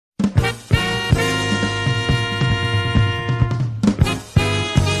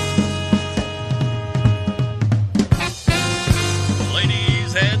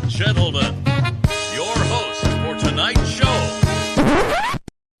gentlemen, your host for tonight's show.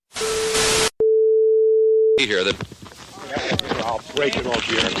 Here, I'll break it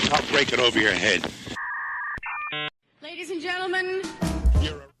over your head. Ladies and gentlemen.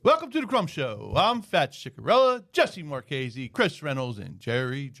 Welcome to the Crumb Show. I'm Fat Ciccarella, Jesse Marchese, Chris Reynolds, and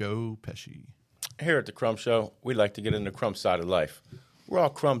Jerry Joe Pesci. Here at the Crumb Show, we like to get in the crumb side of life. We're all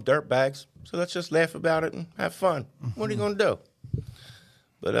crumb dirtbags, so let's just laugh about it and have fun. What are you going to do?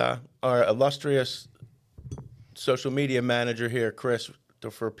 But our illustrious social media manager here,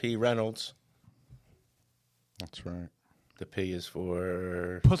 Christopher P. Reynolds. That's right. The P is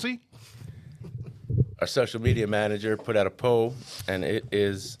for... Pussy? Our social media manager put out a poll, and it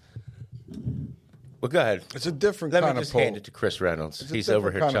is... Well, go ahead. It's a different Let kind me of just poll. hand it to Chris Reynolds. It's a He's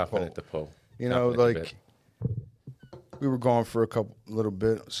over different here kind of chopping poll. at the poll. You know, Chopping at the like, bit. we were gone for little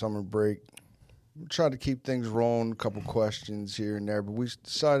bit, summer break. We tried to keep things rolling, a couple questions here and there, but we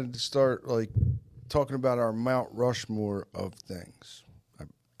decided to start, talking about our Mount Rushmore of things.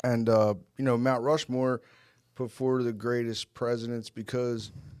 And, Mount Rushmore put forward the greatest presidents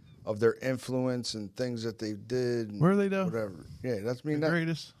because of their influence and things that they did. Where are they, though? Whatever. Yeah, that's The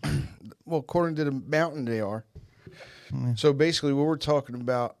greatest? Well, according to the mountain, they are. Mm. So basically, what we're talking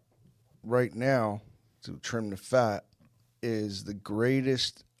about right now, to trim the fat, is the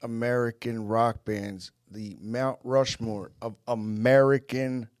greatest American rock bands, the Mount Rushmore of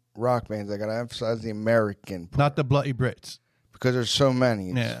American rock bands. I got to emphasize the American part, Not the Bloody Brits. because there's so many.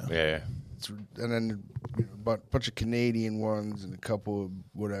 Yeah. And then a bunch of Canadian ones and a couple of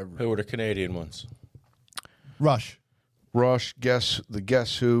whatever. Who were the Canadian ones? Rush. Rush, Guess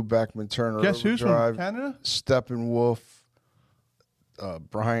Who, Backman Turner, Guess who's from Overdrive, Canada? Steppenwolf,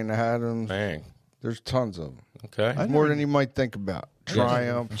 Bryan Adams. Dang. There's tons of them. Okay. More than you might think about.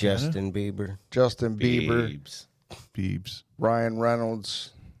 Triumph, Justin Bieber. Biebs. Ryan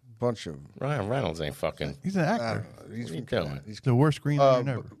Reynolds, bunch of them. Ryan Reynolds ain't fucking... He's an actor. He's What are you from doing? He's, The worst Green Lantern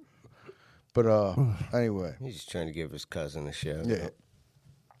ever. but anyway, He's just trying to give his cousin a show. yeah.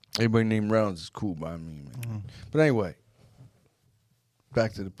 Anybody named Reynolds is cool by me, man. But anyway,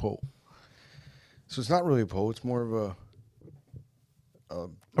 back to the poll. So it's not really a poll. It's more of A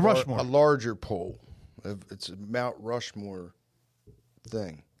Rushmore. a larger poll. It's a Mount Rushmore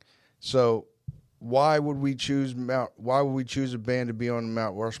thing. So why would we choose a band to be on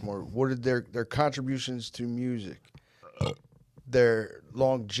Mount Rushmore? What are their contributions to music? Their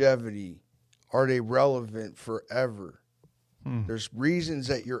longevity? Are they relevant forever? There's reasons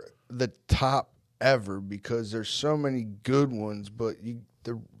that you're the top ever because there's so many good ones, but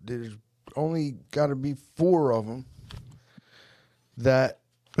there's only got to be 4 of them that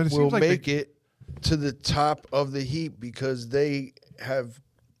But it will seems like make it to the top of the heap because they have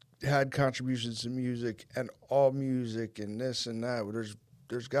had contributions to music and all music and this and that.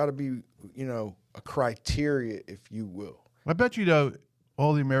 There's got to be, a criteria, if you will. I bet you, though,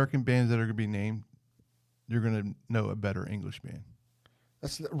 all the American bands that are going to be named, you're going to know a better English band.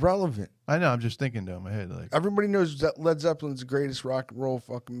 That's not relevant. I know. I'm just thinking, though, in my head. Everybody knows that Led Zeppelin's the greatest rock and roll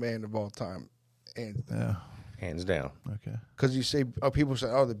fucking band of all time. And Yeah. Hands down. Okay. because you say, people say,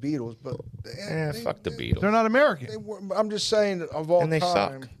 the Beatles, but Fuck the Beatles. They're not American. I'm just saying that of all And they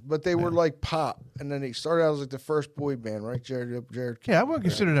time, suck. but they were like pop, and then they started out as like the first boy band, right? Jared. Yeah, I wouldn't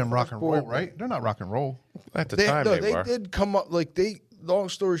consider them rock and boy roll, band. right? They're not rock and roll. At the time, they were. did come up long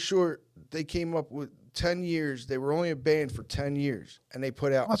story short, they came up with 10 years. They were only a band for 10 years, and they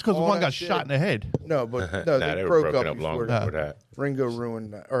put out. That's because all one that got shit. shot in the head. No, but Nah, they were broke broken up up long before before that. that. Ringo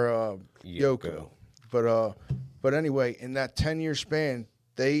ruined that, or Yoko. But anyway, in that 10-year span,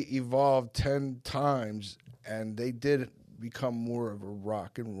 they evolved 10 times, and they did become more of a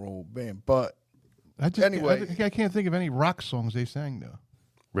rock and roll band. But anyway, I can't think of any rock songs they sang though.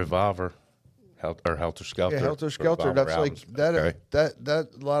 Revolver. Helter Skelter. yeah, Helter Skelter. Revolver That's albums. like that. Okay. That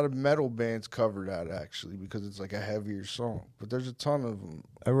a lot of metal bands cover that actually because it's like a heavier song. But there's a ton of them.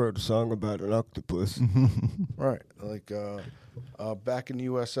 I wrote a song about an octopus. Right, like back in the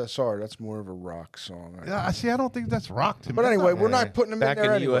USSR. That's more of a rock song. Yeah, I don't think that's rock to me. But anyway, we're not putting them Back in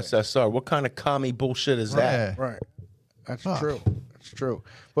there in the anyway. USSR, what kind of commie bullshit is that? Yeah. Right, that's Fuck. true. That's true.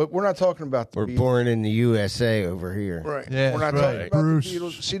 But we're not talking about the We're Beatles. born in the USA over here. Right. Yeah, We're not that's talking right. about Bruce. the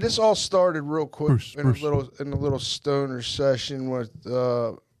Beatles. See, this all started real quick Bruce. in a little stoner session with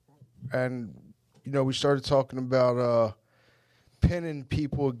and we started talking about pinning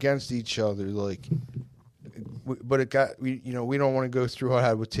people against each other, like. But it got we don't want to go through how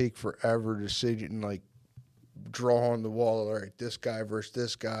it would take forever to sit and like draw on the wall. All right, this guy versus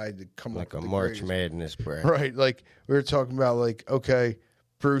this guy to come Like up a with the March greatest. Madness bracket. Right, like we were talking about, like, okay,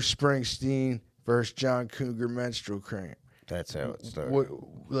 Bruce Springsteen versus John Cougar Menstrual Cramp. That's how it started.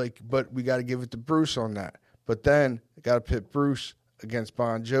 But we got to give it to Bruce on that. But then got to pit Bruce against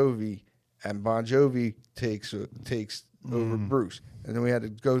Bon Jovi, and Bon Jovi takes over Bruce, and then we had to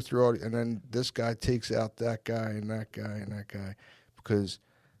go through and then this guy takes out that guy and that guy and that guy because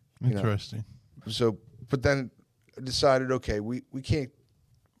Interesting. So, but then decided, okay, we can't.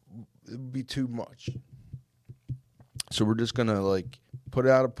 It would be too much. So we're just gonna put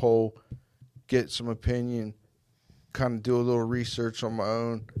out a poll, get some opinion, kind of do a little research on my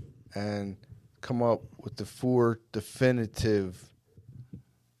own, and come up with the 4 definitive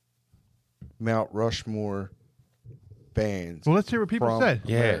Mount Rushmore bands. Well, let's hear what people said.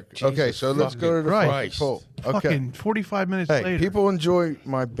 Yeah. America. Okay, so let's go to the Christ. poll. Okay. Fucking 45 minutes Hey, later. people enjoy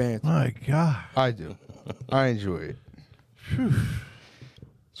my band. My God. I do. I enjoy it.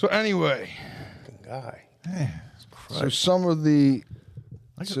 So anyway, Guy. so some of the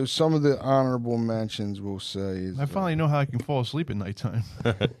honorable mentions we'll say is I finally know how I can fall asleep at nighttime.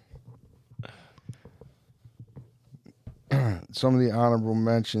 some of the honorable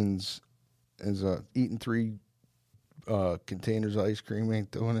mentions is eating 3 containers of ice cream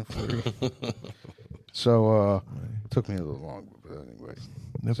ain't doing it for you. So it took me a little longer, but anyway.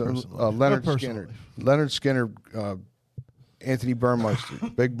 No So personal life. Leonard No personal Skinner, life. Leonard Skinner, Anthony Burmeister,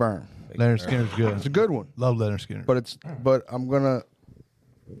 Big Burn. Leonard Skinner's good. It's a good one, Love Leonard Skinner. but I'm gonna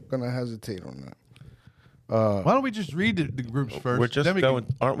hesitate on that. Why don't we just read the groups first? We're just then we going.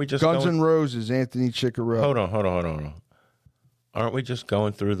 can- Aren't we just Guns going? N' Roses, Anthony Ciccarelli. Hold on. Aren't we just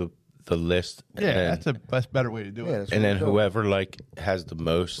going through the list? yeah, and that's a better way to do it. Yeah, that's and what then we're doing. whoever has the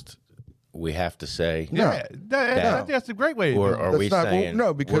most, we have to say. Yeah, that's a great way to Or do it. are we That's not- well, saying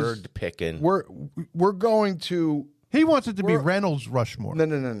no, because word picking? We're going to He wants it to be Reynolds Rushmore.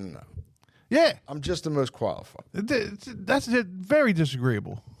 no. Yeah, I'm just the most qualified. that's very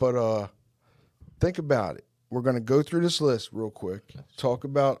disagreeable. But think about it. We're going to go through this list real quick. Talk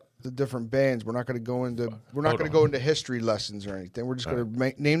about the different bands. We're not going to go into history lessons or anything. We're just going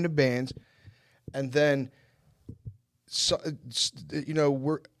to name the bands, and then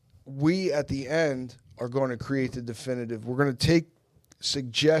we at the end are going to create the definitive. We're going to take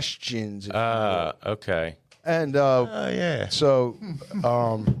suggestions. if you will. Okay. And Yeah. so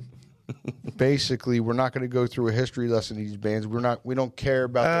basically, we're not going to go through a history lesson of these bands. We don't care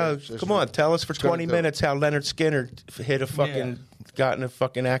about. their Come on, tell us for Just gonna 20 do it. minutes how Leonard Skinner got in a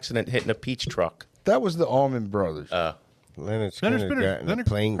fucking accident hitting a peach truck. That was the Allman Brothers. Leonard Skinner got in a Leonard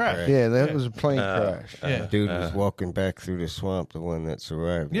plane crashed. crash. Yeah, that was a plane crash. Yeah. Dude was walking back through the swamp, the one that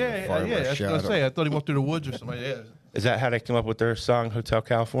survived. and the Yeah. farmer That's what I shot was him. say. I thought he walked through the woods or something. Yeah, Is that how they came up with their song Hotel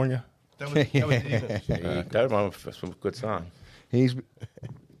California? that was it. That was a good song. He's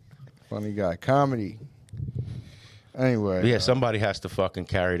funny guy. Comedy. Anyway, Yeah, somebody has to fucking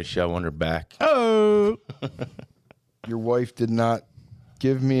carry the show on their back. Oh, your wife did not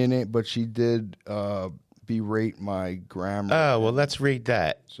give me a name, but she did berate my grammar. Oh, well, let's read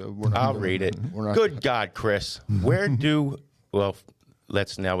that. So we're not I'll gonna- read it. we're not Good God, Chris. Now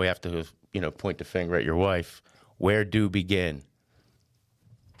we have to, point the finger at your wife. Where do begin?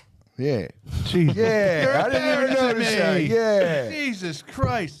 Yeah. Jesus. Yeah. You're I didn't even notice embarrassing that. me. Yeah. Jesus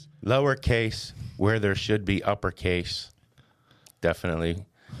Christ. Lowercase, where there should be uppercase. Definitely.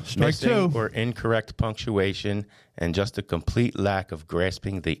 Strike Missing two. or incorrect punctuation and just a complete lack of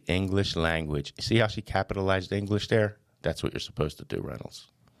grasping the English language. See how she capitalized English there? That's what you're supposed to do, Reynolds.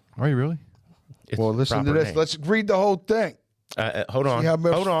 Are you really? It's Well, listen to proper this. name. Let's read the whole thing. Hold on. See how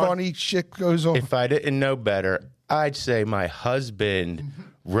much Hold on. funny shit goes on. If I didn't know better, I'd say my husband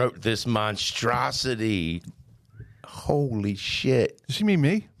wrote this monstrosity. Holy shit. Does she mean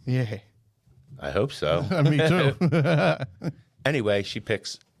me? Yeah. I hope so. Me too. Anyway, she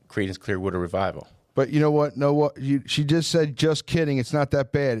picks Creedence Clearwater Revival. But you know what? She just said, just kidding. It's not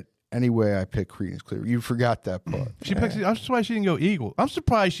that bad. Anyway, I picked Creedence Clear. You forgot that part. She picks. I'm surprised she didn't go Eagle. I'm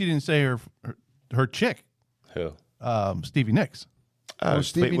surprised she didn't say her chick, Who? Stevie Nicks.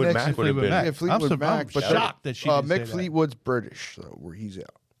 Stevie Fleetwood Nicks Mac and would have Fleetwood been. Mac. Yeah, Fleetwood I'm Mac. But shocked that she didn't say Mick that. Fleetwood's British, so where he's out.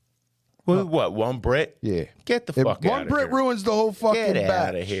 Well, what, one Brit? Yeah. Get the fuck out One of Brit here. ruins the whole fucking Get batch.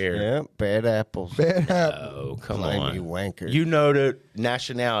 out of here. Yeah, bad apples. Bad apple. Oh, come Slimy on. wanker. You know the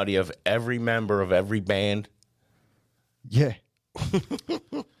nationality of every member of every band? Yeah.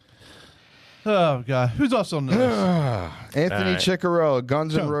 Oh God, who's else on the list? Anthony Ciccarello,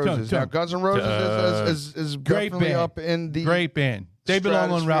 Guns N' Tum, Roses. tum, Now, tum. Guns N' Roses is Great definitely band. up in the Great band. They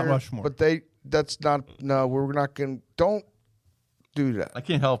belong on Mount stratosphere, Rushmore. But that's not. No, we're not going to. Don't do that. I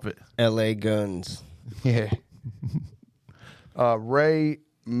can't help it. L.A. Guns. Yeah. Ray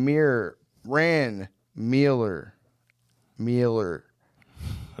Mueller.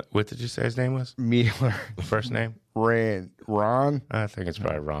 What did you say his name was? Mueller. First name? Ron. I think it's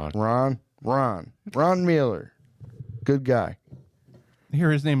probably Ron. Ron Mueller. Good guy. I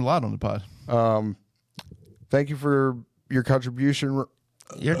hear his name a lot on the pod. Thank you for your contribution,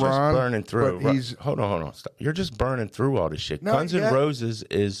 You're just Ron, burning through. but he's- Hold on. Stop. You're just burning through all this shit. No, Guns N' yeah. Roses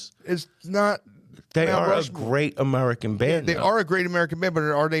is... It's not. They Mount are Rushmore. a great American band. They though. are a great American band, but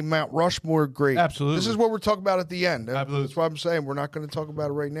are they Mount Rushmore great? Absolutely. This is what we're talking about at the end. Absolutely. That's why I'm saying we're not going to talk about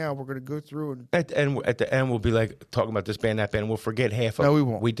it right now. We're going to go through and. At the end, we'll be like talking about this band, that band. We'll forget half of No, them.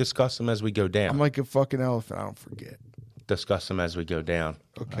 we won't. We discuss them as we go down. I'm like a fucking elephant. I don't forget. Discuss them as we go down.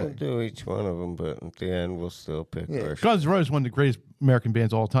 Okay. We'll do each one of them, but at the end, we'll still pick Rush. Guns N' Roses is one of the greatest American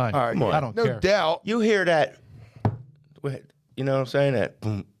bands of all time. All right. Come on. I don't No care. doubt. You hear that? You know what I'm saying? That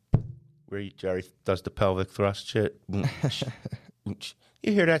boom, where Jerry does the pelvic thrust shit. Boom, boom.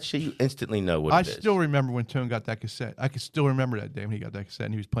 You hear that shit, you instantly know what I it is. still remember when Tone got that cassette. I can still remember that day when he got that cassette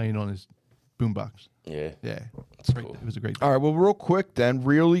and he was playing on his boombox. Yeah. Yeah. Great. cool. It was a great. All right. Well, real quick then,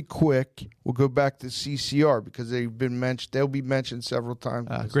 really quick, we'll go back to CCR because they've been mentioned. They'll be mentioned several times.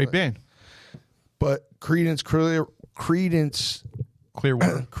 Great band. But Credence Clearwater.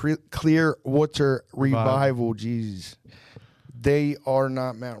 Clearwater Revival, Jesus, they are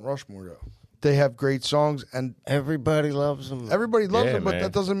not Mount Rushmore though. They have great songs and Everybody loves them. everybody loves Yeah, them, but man.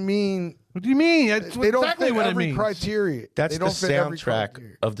 that doesn't mean What do you mean? That's they don't exactly fit what it every means. criteria. That's they the don't fit every soundtrack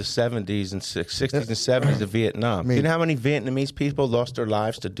criteria. of the 70s and 60s and 70s of Vietnam. mean- You know how many Vietnamese people lost their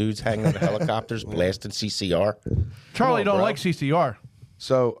lives to dudes hanging on the helicopters blasting CCR? Charlie don't bro. like CCR.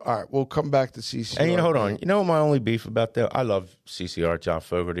 So, all right, we'll come back to CCR. And hold on. You know what my only beef about them? I love CCR, John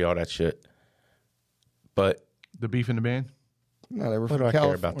Fogerty, all that shit. But The beef in the band. No, they were what from do I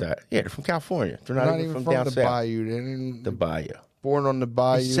California. care about that? Yeah, they're from California. They're Not not, even from from down the south. Bayou. They didn't, The Bayou. born on the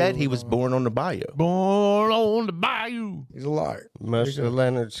Bayou. He said he was born on the Bayou. Born on the bayou. He's a liar. Most of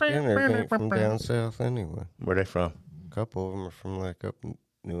Leonard Skinner came from down south anyway. Where they from? A couple of them are from like up in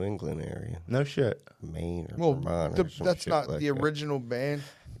New England area, No shit. Maine or Well, Vermont. the, or some that's shit not like the that. original band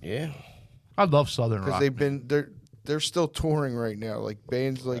Yeah. I love Southern because rock. they've been they're still touring right now. Like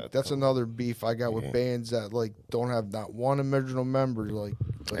bands like that's another beef I got with bands that like don't have not one original member. Like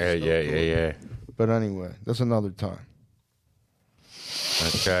but still touring. Yeah. But anyway, that's another time.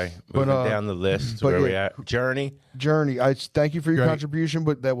 Okay. But, Moving down the list. but Where we yeah. at? Journey. Journey, I thank you for your Great. contribution,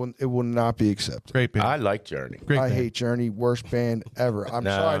 but it will not be accepted. Great band. I like Journey. Great I band. hate Journey, worst band ever. I'm No,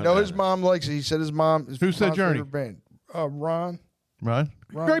 sorry. I know no, his mom likes it. He said his mom is Who said mom's Journey? favorite band. Ron. Ron?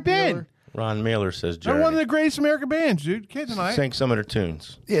 Ron Great band. Miller. Ron Miller says They're Journey. one of the greatest American bands, dude. Can't deny it. Sing some of their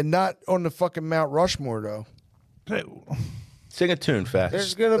tunes. Yeah, not on the fucking Mount Rushmore though. Sing a tune, Fast.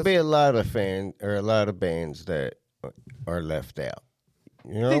 There's gonna be a lot of bands that are left out.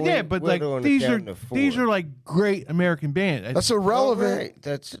 You know, Yeah, but we're like doing it these down to these four. are like great American bands. That's irrelevant Right,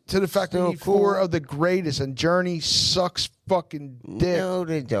 that's to the fact that still we need four cool. of the greatest, and Journey sucks fucking dick. No,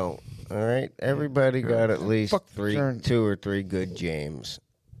 they don't. All right, everybody got at least Fuck Journey. 2 or 3 good jams.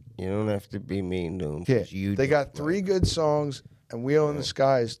 You don't have to be mean to them. Yeah, You they don't got 3 good songs, and Wheel in the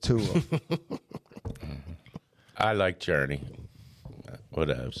Sky is 2 of them. I like Journey.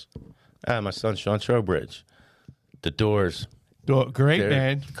 What else? My son Sean Trowbridge. The Doors. Great They're-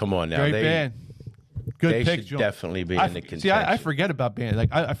 band. Come on now. Great They- band. Good They pick, should John. definitely be I in the f- contention. See, I forget about bands. Like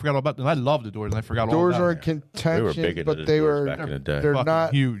I forgot all about them. I love the Doors, and I forgot all Doors about are in them. contention, We were big into but the they Doors were back in the day. they're Fucking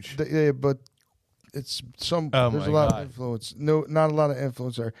not huge. Yeah, but it's some. Oh there's a my lot God. of influence. No, not a lot of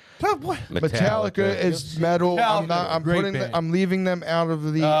influence there. What? Metallica is metal. I'm not. I'm Great putting. band. I'm leaving them out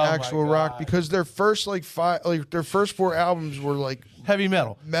of the my actual rock God. because their first their first 4 albums were like Heavy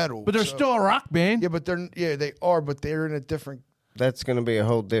metal. metal. But they're so- still a rock band. Yeah, but they are, but they're in a different. That's going to be a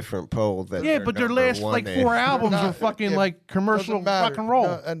whole different poll. That Yeah, they're but their number last one like in. 4 albums They're are not- fucking yeah, like commercial doesn't matter. rock and roll.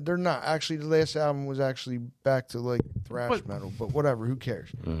 No, and they're not. Actually, the last album was actually back to like thrash But- metal. But whatever, who cares?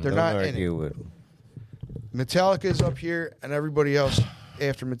 They're Don't not in it. argue with it. Metallica is up here, and everybody else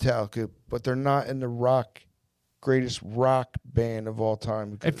after Metallica, but they're not in the greatest rock band of all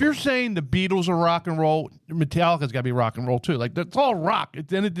time. If you're saying the Beatles are rock and roll, Metallica's got to be rock and roll too. Like that's all rock.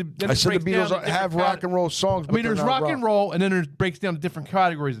 Then it I said the breaks down Beatles to different have rock and roll songs. I But mean, they're there's not rock and roll, and then it breaks down to different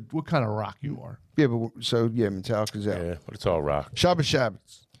categories. Of what kind of rock you are? Yeah, but Metallica's out. Yeah, but it's all rock. Shabba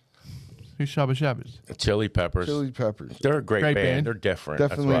Shabbats, Who's Shabba Shabbas? Chili Peppers. Chili Peppers, They're a great, Great band. band. They're different.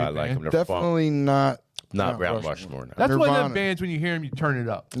 Definitely That's why I a like band. them. They're definitely not not Mount Mount Rushmore. Rushmore. No. That's one of Nirvana. them bands when you hear them, you turn it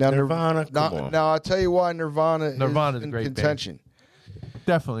up. Now, Nirvana, come on. Now I'll tell you why Nirvana's Nirvana's a in great band. contention.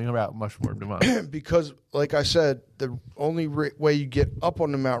 Definitely about much more Nirvana. Because, like I said, the only way you get up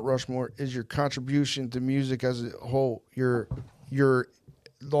on the Mount Rushmore is your contribution to music as a whole, your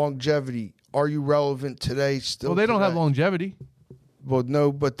longevity. Are you relevant today? Still, Well, they don't have today? longevity. Well,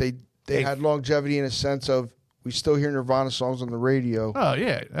 no, but they had longevity in a sense of we still hear Nirvana songs on the radio. Oh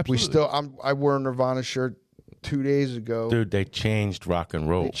yeah, absolutely. We still. I wore a Nirvana shirt 2 days ago. Dude, they changed rock and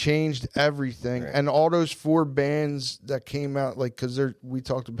roll. They changed everything, and all those 4 bands that came out, like, because we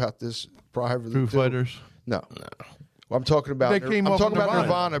talked about this privately. Foo Fighters. No. Well, I'm talking about. They came I'm off talking about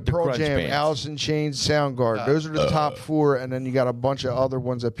Nirvana. Nirvana, Pearl grunge Jam, bands. Alice in Chains, Soundgarden. Those are the top 4, and then you got a bunch of other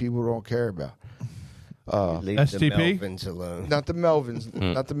ones that people don't care about. Leave STP? the Melvins alone. Not the Melvins,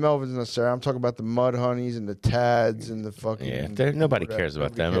 not the Melvins necessarily. I'm talking about the Mudhoneys and the Tads and the fucking. Yeah, nobody cares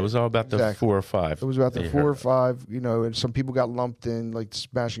about them. It was all about the Exactly. 4 or 5. It was about that the you 4 heard or about. 5, and some people got lumped in, like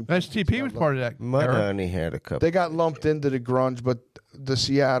Smashing Pumpkins STP was got part of that. era. Mudhoney had a couple. They got lumped into the grunge, but the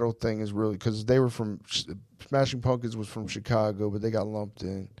Seattle thing is really because they were from Smashing Pumpkins was from Chicago, but they got lumped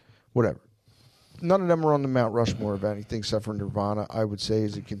in. Whatever. None of them are on the Mount Rushmore of anything except for Nirvana. I would say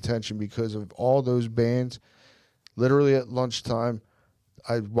is in contention because of all those bands. Literally at lunchtime,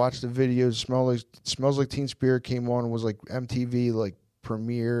 I watched the videos. Smells Like Teen Spirit came on and was like MTV like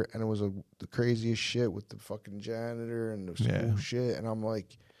premiere, and it was the craziest shit with the fucking janitor and the school shit. And I'm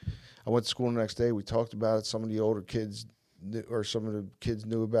like, I went to school the next day. We talked about it. Some of the older kids, or some of the kids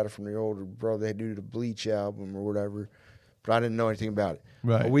knew about it from their older brother. They knew the Bleach album or whatever, but I didn't know anything about it.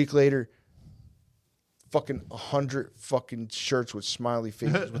 Right. A week later, fucking 100 fucking shirts with smiley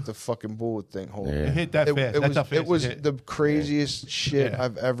faces with the fucking bullet thing holding. It hit that fast. That's how fast It was hit. the craziest shit Yeah.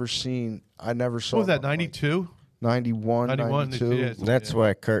 I've ever seen. I never saw. What was that? nothing like 92. 91, 92. Yeah, That's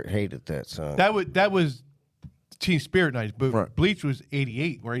why Kurt hated that song. That was Teen Spirit night. But Right. Bleach was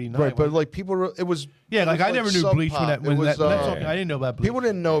 88 or 89. Right, but like people, it was yeah, it like was I never knew Sub Bleach Pop. when It was, that song, I didn't know about Bleach. people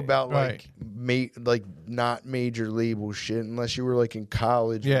didn't know about Right. like not major label shit unless you were like in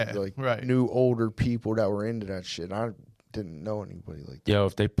college. Yeah, with, like right. Knew older people that were into that shit. I didn't know anybody like that. Yo,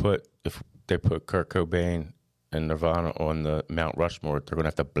 if they put Kurt Cobain and Nirvana on the Mount Rushmore, they're gonna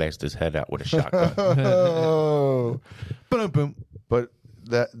have to blast his head out with a shotgun. Oh, Boom, boom. but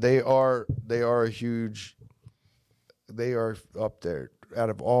that they are a huge. They are up there. Out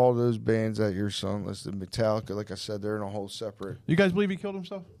of all those bands that your son listed, Metallica, like I said, they're in a whole separate. You guys believe he killed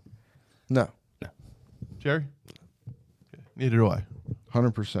himself, No, Jerry? Okay. Neither do I.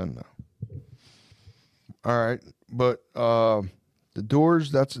 100% no. All right, but the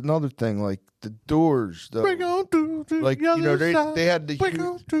Doors. That's another thing. Like the Doors, though. We're going to the Like, other side. they had the We're huge-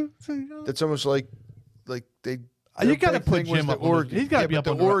 going to the other- That's almost like they. You their gotta big put thing was Jim the up on those- organ. he's gotta be but up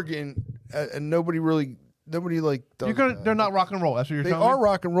the on the- organ, and nobody like. Does that. They're not rock and roll. That's what you're They telling are me?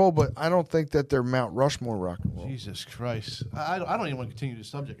 rock and roll, but I don't think that they're Mount Rushmore rock and roll. Jesus Christ. I don't even want to continue this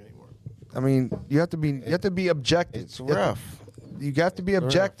subject anymore. I mean, you have to be objective. It's rough. You have to be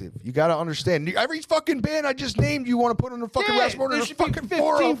objective. You got to understand. Every fucking band I just named, you want to put on the fucking Rushmore. there There's should be fucking 15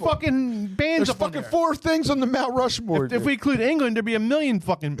 4 of them. fucking bands There's up on fucking there. 4 things on the Mount Rushmore. If we include England, there'd be a million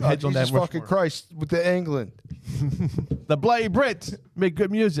fucking Oh, heads on that Jesus fucking Rushmore. Christ with the England. The Bloody Brits make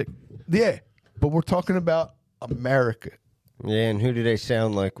good music. Yeah, but we're talking about America, Yeah, and who do they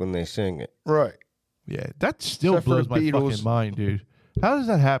sound like when they sing it? right? Yeah, that still Except for blows my Beatles. fucking mind, dude. How does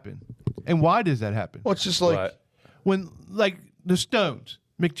that happen? And why does that happen? Well, it's just like But When, like, the Stones,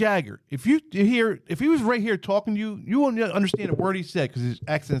 Mick Jagger, if he was right here talking to you, you wouldn't understand a word he said because his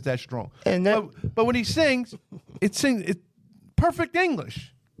accent's that strong. And that- but when he sings, it's perfect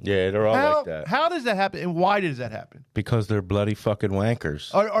English. yeah, they're all like that How does that happen, and why does that happen? because they're bloody fucking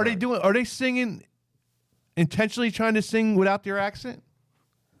wankers. Are they singing intentionally trying to sing without their accent?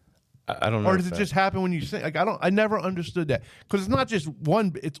 I don't know. Or does if it that- just happen when you sing? Like I never understood that because it's not just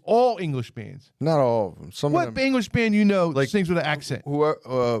one. It's all English bands. not all of them. Some What of them. English band you know sings with an accent?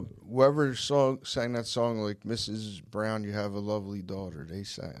 Whoever sang that song, like Mrs. Brown, you have a lovely daughter. They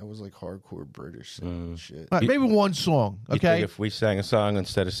sang. It was like hardcore British shit. All right, maybe one song. You Okay. think if we sang a song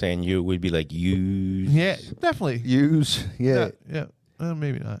instead of saying you, we'd be like use. Yeah, definitely. Use, yeah. Yeah.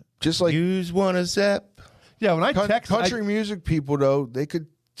 Maybe not. Just like Use one a zep. Yeah, when I text country music people, though, they could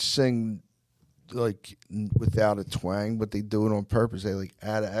sing like without a twang, but they do it on purpose. They like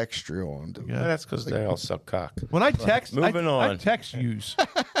add an extra on. To it. Yeah. That's because they all suck cock. when I text, Moving I on. text use.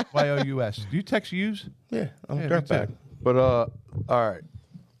 YOUS. Do you text use? Yeah, I'm Yeah, a me dirtbag. too. But all right.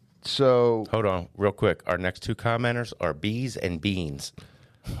 So Hold on, real quick. Our next 2 commenters are bees and beans.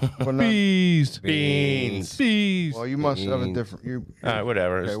 well, not- Bees. Beans. Bees. well, you must have a different. All right,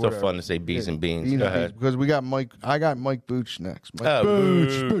 whatever. Okay, It's still whatever. fun to say bees and beans. You Go know, ahead. because we got Mike. I got Mike Booch next. Mike, Oh,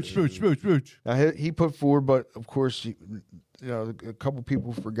 Booch. now he put 4, but of course, a couple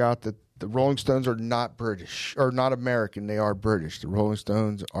people forgot that the Rolling Stones are not British or not American. They are British. The Rolling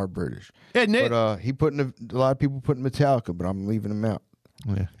Stones are British. Yeah, Nick. But he put a lot of people putting Metallica, but I'm leaving them out.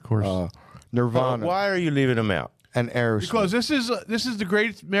 Yeah, of course. Nirvana. Why are you leaving them out? and Aerosmith. Because this is the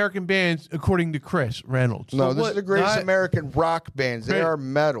greatest American bands according to Chris Reynolds. No, So this is the greatest American rock bands. They Great. are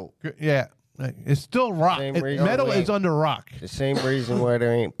metal. Yeah, it's still rock. Same reason Metal why- is under rock. The same reason why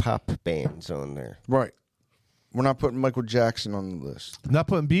there ain't pop bands on there. Right. We're not putting Michael Jackson on the list. Not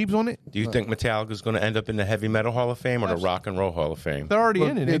putting Biebs on it. Do you think Metallica's going to end up in the Heavy Metal Hall of Fame or the Rock and Roll Hall of Fame? They're already Look,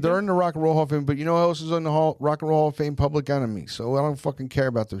 in it. yeah, ain't they're they? in the Rock and Roll Hall of Fame, but you know who else is in the Rock and Roll Hall of Fame? Public Enemy. So I don't fucking care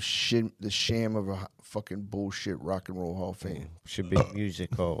about the sham of a fucking bullshit Rock and Roll Hall of Fame. Should be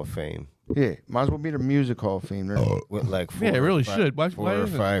Music Hall of Fame. Yeah, might as well be the Music Hall of Fame. With like four Yeah, it or really five- should. Why four or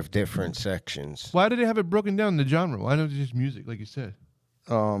isn't it? five different sections. Why do they have it broken down in the genre? Why not just music, like you said?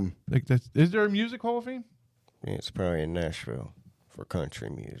 Like that's is there a music Hall of Fame? Yeah, it's probably in Nashville for country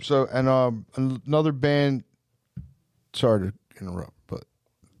music. So and another band. Sorry to interrupt, but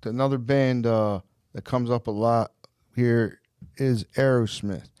another band that comes up a lot here is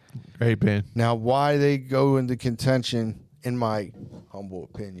Aerosmith. Great band. Now, why they go into contention, in my humble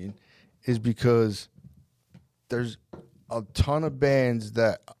opinion, is because there's a ton of bands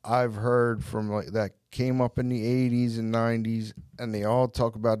that I've heard from like that came up in the 80s and 90s, and they all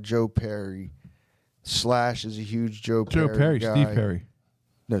talk about Joe Perry. Slash is a huge Joe Perry guy. Steve Perry.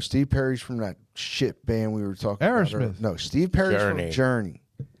 No, Steve Perry's from that shit band we were talking about. Aerosmith. No, Steve Perry's Journey. from Journey.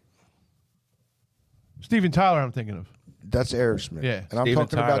 Steven Tyler, I'm thinking of. That's Aerosmith. Yeah. And I'm Steven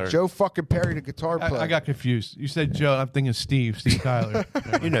talking Tyler. about Joe fucking Perry, the guitar player. I got confused. You said Joe. I'm thinking Steve Tyler.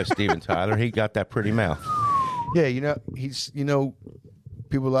 You know Steven Tyler. He got that pretty mouth. Yeah, he's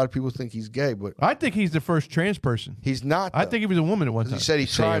a lot of people think he's gay, but I think he's the first trans person. he's not. I though. think he was a woman at one 'Cause time. he said he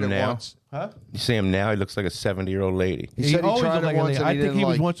See tried him it now? once. You see him now, he looks like a 70-year-old lady. He said he always tried looked it like a once lady. and I he think didn't he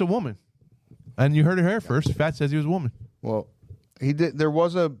was like. once a woman. And you heard it here first. Fat says he was a woman. Well, he did. There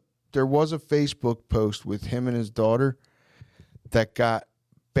was a Facebook post with him and his daughter that got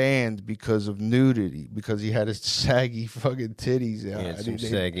banned because of nudity, because he had his saggy fucking titties out. Yeah, some They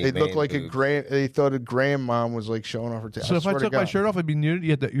saggy looked man like a boobs. They thought a grandmom was like showing off her titties. So if I swear to took my God. shirt off, it'd be nude.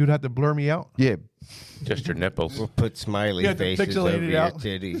 You'd have to blur me out. Yeah, Just your nipples. We'll put smiley You have to faces pixelate over it your out.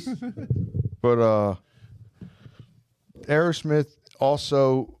 titties. but Aerosmith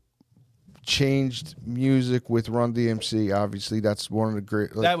also changed music with Run DMC. Obviously, that's one of the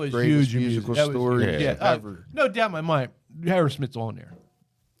That was greatest huge musical music. That was stories huge. Yeah. ever. No doubt in my mind, Aerosmith's on there.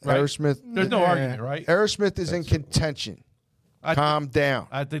 Right? Aerosmith. There's no argument, right? Aerosmith is in contention. Calm down.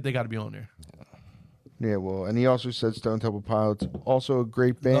 I think they got to be on there. Yeah, well, and he also said Stone Temple Pilots, also a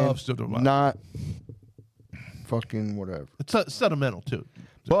great band. Love Stone Temple Pilots. Not fucking whatever. It's sentimental too.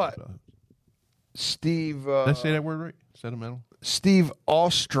 But Steve, did I say that word right? Sentimental. Steve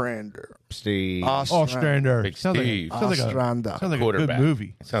Ostrander. Steve. Ostrander. Big Sounds like, Steve. sounds like a, Ostrander. sounds like a good Quarterback.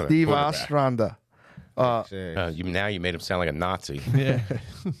 movie. It sounds like Steve quarterback. Ostrander. Now you made him sound like a Nazi. Yeah.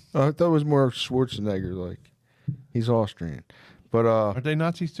 I thought it was more Schwarzenegger. Like he's Austrian, but Aren't they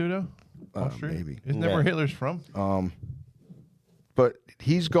Nazis too, though? Austria? maybe. Isn't that Yeah. where Hitler's from? but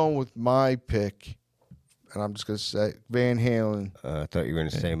he's going with my pick, and I'm just gonna say Van Halen. I thought you were going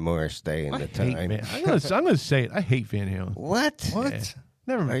to say Morris Day in I the hate time. Van. I'm gonna say it. I hate Van Halen. What? Yeah.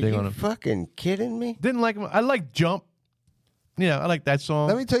 Never Are been big on you him. fucking kidding me? Didn't like him. I like Jump. Yeah, I like that song.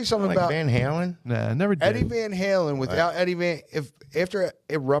 Let me tell you something Like about Van Halen? Nah, never did. Eddie Van Halen. Without Eddie Van, if after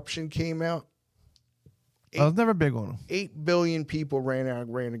Eruption came out, I was never big on him. 8 billion people ran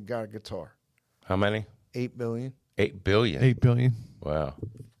and got a guitar. How many? 8 billion. 8 billion. 8 billion. Wow.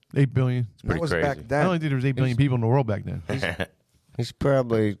 8 billion. Pretty that was crazy. back I then. don't think there was 8 billion people in the world back then. He's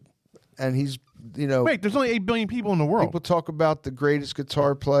probably And he's, Wait, there's only 8 billion people in the world. people talk about the greatest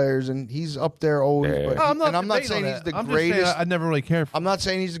guitar players, and he's up there always. Yeah. But Oh, I'm not and I'm not debating saying on he's that. the I'm just saying greatest. I never really cared for I'm not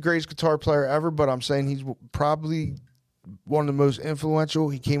saying he's the greatest guitar player ever, but I'm saying he's probably one of the most influential.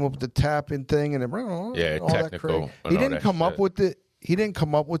 He came up with the tapping thing and Yeah, all that technical crazy. and He all didn't that come up shit. with it. He didn't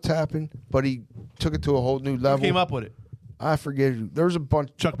come up with tapping, but he took it to a whole new level. Who came up with it? I forget who. There was a bunch.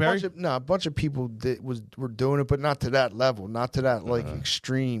 Chuck Berry? A bunch of people that were doing it, but not to that level, not to that like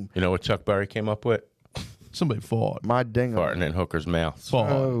extreme. You know what Chuck Berry came up with? Somebody fought. My dingo. Farting in hookers' mouths.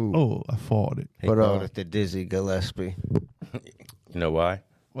 Fought. Oh. Oh, I fought it. he But, called it the Dizzy Gillespie. You know why?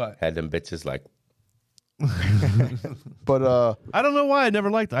 What? Had them bitches like, But I don't know why I never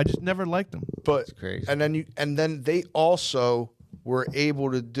liked it. I just never liked them. but crazy. and then they also were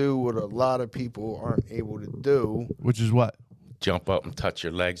able to do what a lot of people aren't able to do. Which is what? jump up and touch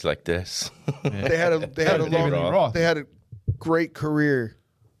your legs like this. They had a David Lee long, Roth. they had a great career.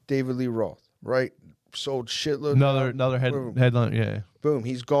 David Lee Roth, right? Sold shitloads. Another headline. Yeah. Boom,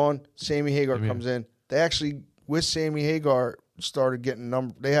 he's gone. Sammy Hagar comes in. They actually with Sammy Hagar started getting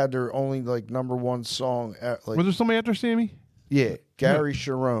They had their only like number one song. At, like Was there somebody after Sammy? yeah, Gary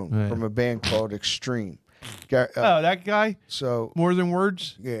Sharon Yeah. from a band called Extreme. That guy. So More Than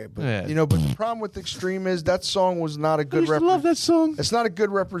Words. yeah, but Yeah. but the problem with Extreme is that song was not a I good. used to love that song. It's not a good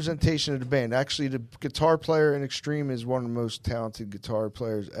representation of the band. Actually, the guitar player in Extreme is one of the most talented guitar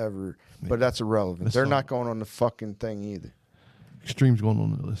players ever. But that's irrelevant. That's They're fine. not going on the fucking thing either. Extreme's going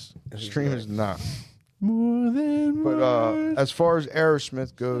on the list. Extreme is not. More than But words. as far as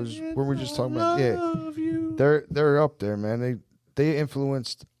Aerosmith goes, what were we just talking about? Yeah, Love you. they're up there, man. They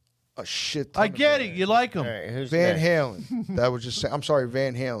influenced a shit ton I of get bands. it. You like him. All right, who's Van next? Halen. That was just. I'm sorry,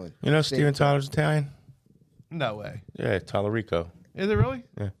 Van Halen. You know Steven Tyler's Italian? No way. Yeah, Tallarico. Is it really?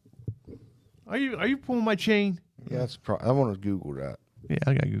 Yeah. Are you pulling my chain? Yeah, that's. I want to Google that. Yeah,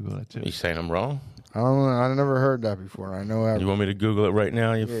 I gotta Google that too. You saying I'm wrong? I don't know. I never heard that before. I know. You want me to Google it right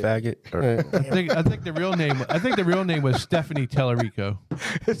now, you faggot? Or, I think the real name. I think the real name was Stephanie Tellerico.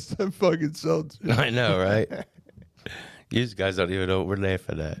 it's the fucking sounds. I know, right? You guys don't even know what we're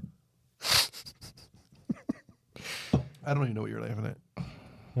laughing at. I don't even know what you're laughing at.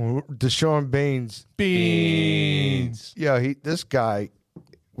 Deshaun Baines. Beans. Yeah, this guy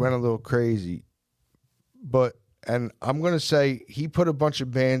went a little crazy, and I'm gonna say he put a bunch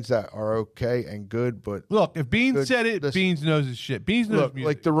of bands that are okay and good, but Look, if Beans Good. said it, Listen. Beans knows his shit. Beans knows look music.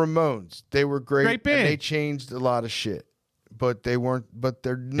 like the Ramones. They were great. Great band. And they changed a lot of shit, but they weren't. But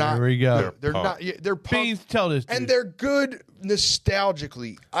they're not. There we go. They're punk. not. Yeah, they're punk, Beans, tell this. and dude. they're good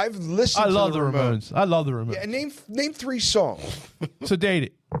nostalgically. I've listened. I to love the the Ramones. I love the Ramones. Yeah, and name 3 songs. Sedate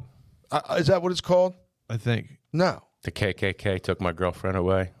it. Is that what it's called? I think. No. The KKK took my girlfriend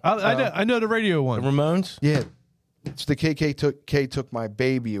away. I know the radio The one. Ramones? Yeah, it's the KKK took my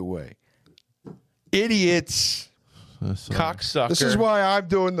baby away. Idiots. Cocksucker. This is why I'm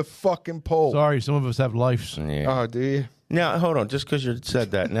doing the fucking poll. Sorry, some of us have lives. Yeah. Oh, do you? Now, hold on. Just because you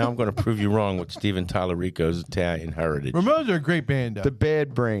said that, now I'm going to prove you wrong with Steven Tallarico's Italian heritage. Ramones are a great band, though. The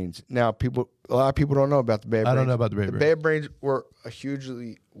Bad Brains. Now, a lot of people don't know about the Bad Brains. I don't know about the Bad The Brains. Bad Brains were a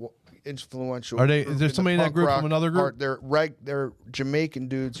hugely influential. Are they- group is there in the somebody in that punk group rock from another group? They're Jamaican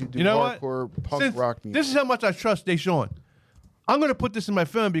dudes who do You know what? hardcore punk Since- rock music. This is how much I trust Deshaun. I'm going to put this in my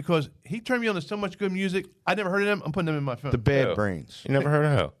phone because he turned me on to so much good music. I never heard of them. I'm putting them in my phone. the Bad Who? Brains. You never heard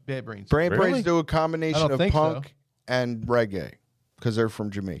of who? Bad Brains. Bad Really? Brains do a I combination don't of think punk so. and reggae because they're from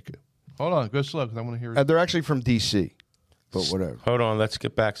Jamaica. Hold on. Go slow because I want to hear it. They're actually from D.C., but whatever. Hold on. Let's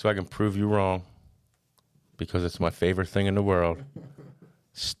get back so I can prove you wrong. Because it's my favorite thing in the world.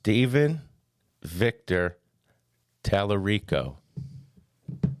 Steven Victor Tallarico.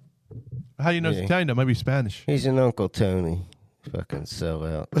 How do you know Yeah. it's Italian? That might be Spanish. He's an Uncle Tony. Fucking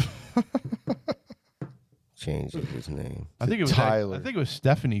sellout. Changed his name. I think it was Tyler. I think it was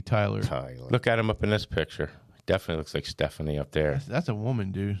Stephanie Tyler. Tyler. Look at him up in this picture. Definitely looks like Stephanie up there. That's a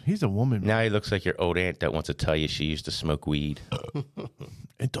woman, dude. He's a woman. Now he looks like your old aunt that wants to tell you she used to smoke weed.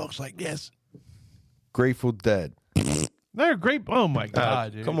 And talks like this. Grateful Dead. They're great. Oh my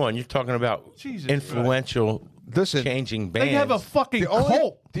god, dude. Come on, you're talking about Jesus influential, Listen, changing bands. They have a fucking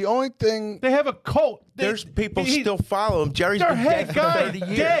cult. The only thing. They have a cult. There's people still follow him. Jerry's Their been head dead for guy 30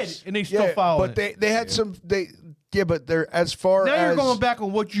 years. dead, and they still follow but it. they had some. But they're as far Now as you're going back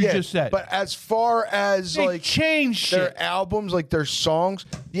on what you just said. But as far as they like changed their shit. albums, like their songs,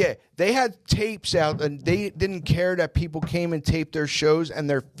 they had tapes out, and they didn't care that people came and taped their shows and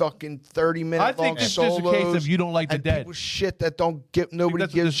their fucking 30-minute I think long this is solos. a case of you don't like the and Dead. people shit that don't give nobody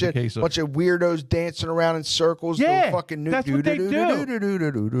that's what gives this is a shit. case of. Bunch of weirdos dancing around in circles. Yeah, doing fucking that's what they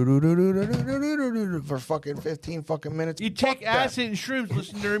for fucking 15 fucking minutes. You take Fuck that. acid and shrooms,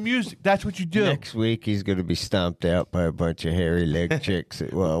 listen to their music. That's what you do. Next week, he's going to be stomped out by a bunch of hairy leg chicks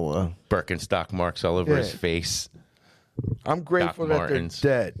at Wawa. Birkenstock marks all over his Yeah. face. I'm grateful Doc that Martens.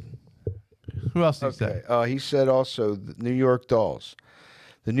 they're dead. Who else did he say? Okay. He said also the New York Dolls.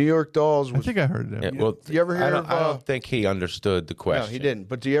 The New York Dolls I was. think I heard that. Yeah, well, Do you ever hear I don't, of, I don't think he understood the No, question. he didn't.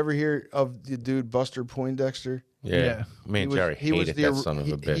 But do you ever hear of the dude Buster Poindexter? Yeah. Me and Jerry hated that son of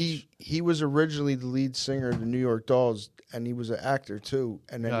a bitch. He was originally the lead singer of the New York Dolls, and he was an actor too.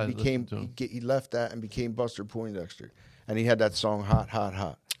 And then Yeah, I he became listened to him. he left that and became Buster Poindexter, and he had that song "Hot, Hot,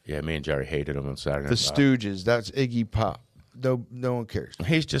 Hot." Yeah, me and Jerry hated him on Saturday The Night Live. Stooges. That's Iggy Pop. No one cares.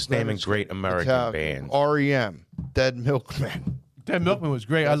 He's just naming great American Italian. bands. REM, Dead Milkmen. Dead Milkman was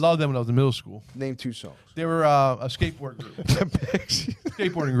great. I loved them when I was in middle school. Name 2 songs. They were a skateboard group.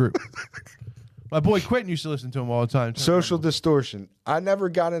 Skateboarding group. My boy Quentin used to listen to them all the time. Social Distortion. I never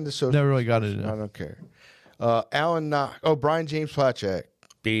got into social. Never really got into I it. don't care. Alan Knox. Oh, Brian James Platchak.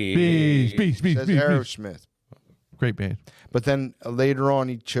 Bees. Says Aerosmith. Great band. But then later on,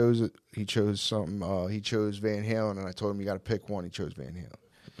 he chose something. He chose Van Halen, and I told him you got to pick one. He chose Van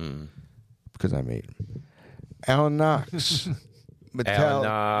Halen because I made him. Alan Knox.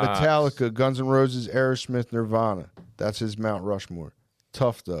 Metallica, Guns N' Roses, Aerosmith, Nirvana. That's his Mount Rushmore.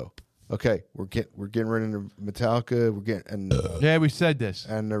 Tough though. Okay, we're getting rid of Metallica. We're getting Yeah, we said this.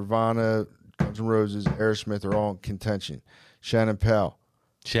 and Nirvana, Guns N' Roses, Aerosmith are all in contention. Shannon Powell,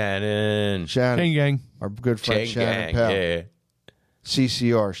 Shannon. King Gang. our good friend Chain Shannon gang. Powell. Yeah.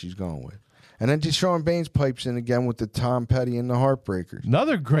 CCR, she's going with. And then Deshaun Baines pipes in again with the Tom Petty and the Heartbreakers.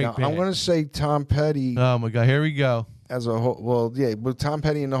 Another great Now, band. I'm going to say Tom Petty Oh my God, here we go. as a whole. Well, yeah, but Tom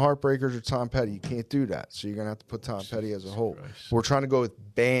Petty and the Heartbreakers are Tom Petty. You can't do that. So you're going to have to put Tom Petty as a whole. We're trying to go with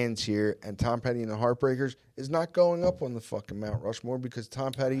bands here, and Tom Petty and the Heartbreakers is not going up on the fucking Mount Rushmore because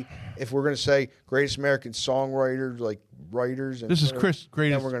Tom Petty, if we're going to say greatest American songwriters, like writers. And This is Chris'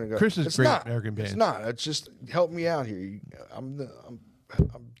 greatest. then we're gonna go. Chris's It's greatest not. American band. It's not. It's just help me out here. I'm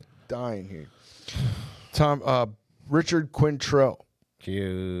dying here. Richard Quintrell,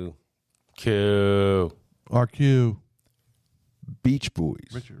 Q. RQ. Beach Boys.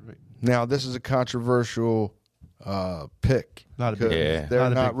 Richard, right. Now this is a controversial pick. Not a big because Yeah. They're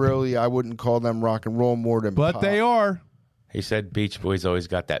Not a not big- really. I wouldn't call them rock and roll more than. But pop. they are. He said Beach Boys always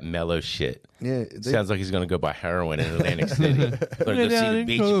got that mellow shit. Yeah, Sounds like he's going to go buy heroin in Atlantic City. Going to go see the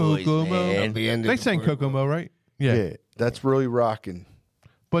Beach Boys, man. They sang Kokomo, right? yeah, that's really rocking.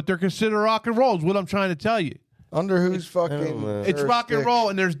 But they're considered rock and roll, is what I'm trying to tell you. Under whose fucking? It's rock and jurisdiction? roll,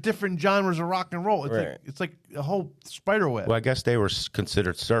 and there's different genres of rock and roll. It's like a whole spider web. Well, I guess they were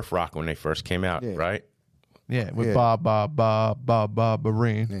considered surf rock when they first came out, Yeah. right? Yeah, with Yeah. Bob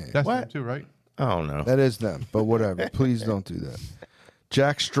Rain. Yeah. That's What? them too, right? I don't know. That is them, but whatever. Please don't do that.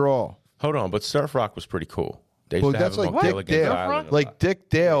 Jack Straw. Hold on, but surf rock was pretty cool. They used Well, to that's have them like on Dick Gilligan's Dale. Island a Like lot. Dick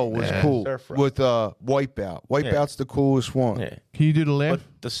Dale was Yeah. cool Surf rock. with Wipeout. Wipeout's the coolest one. Yeah. Can you do the laugh?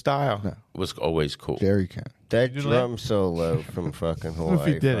 But the style was always cool. Jerry can. That You do drum solo from fucking he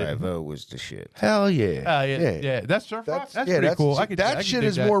Hawaii did it. 5-0 was the shit. Hell yeah. Yeah. That's surf rock. That's yeah, pretty cool. that shit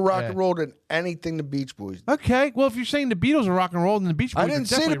is more rock and roll than anything the Beach Boys. Did. Okay, well, if you're saying the Beatles are rock and roll, then the Beach Boys I didn't are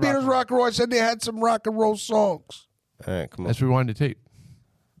say the definitely Beatles rock and roll. I said they had some rock and roll songs. All right, come on. Let's rewind the tape.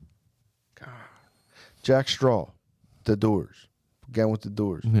 Jack Straw, The Doors. Again with The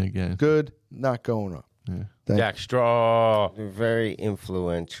Doors. Again. Good, not going up. Thank Jack Straw. They're very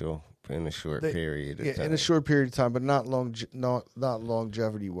influential in a short They- period of Yeah, time. in a short period of time, but not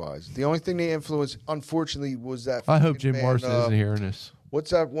longevity wise. The only thing they influenced, unfortunately, was that. I hope fucking Jim band, Morrison isn't hearing this.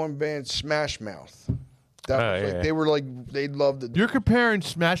 What's that one band? Smash Mouth. That was yeah. like, they were like they loved the. You're comparing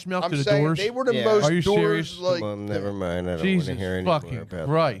Smash Mouth I'm to the saying Doors? they were the Yeah. most Are you Doors serious? like. Well, never mind. I don't want Jesus to hear any more fucking about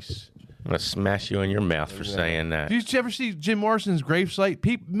Christ. I'm going to smash you in your mouth for saying that. Did you ever see Jim Morrison's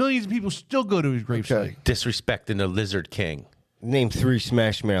gravesite? Millions of people still go to his gravesite. Okay. Disrespecting the Lizard King that. Name 3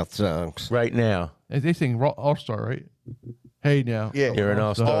 Smash Mouth songs. right now. They sing All Star, right? Hey now. Yeah, You're an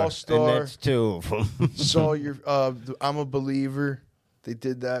all-star. All And Star. that's 2 of them. Saw your. I'm a Believer. They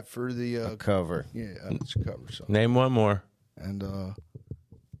did that for the. Cover. Yeah, it's a cover song. Name one more. And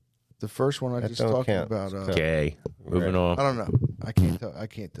the first one I That just don't talked count. about. Okay. Moving I on. don't know. I can't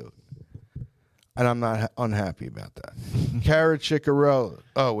do it. And I'm not unhappy about that. Cara Ciccarelli.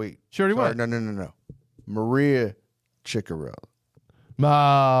 Oh wait, She already Sorry, won. No. Maria Ciccarelli.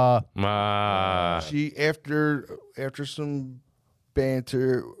 Ma. She after some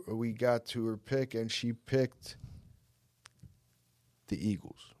banter, we got to her pick, and she picked the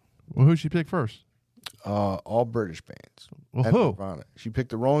Eagles. Well, who'd she pick first? All British bands. Well, And who? Nirvana. She picked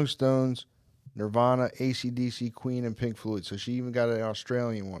the Rolling Stones, Nirvana, AC/DC, Queen, and Pink Floyd. So she even got an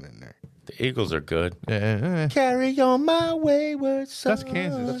Australian one in there. The Eagles are good. Yeah. Carry on my wayward son. That's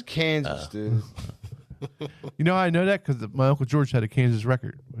Kansas. That's Kansas, dude. You know how I know that? Because my Uncle George had a Kansas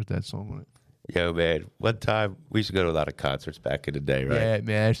record with that song on it. Yo, man. One time, we used to go to a lot of concerts back in the day, right? Yeah,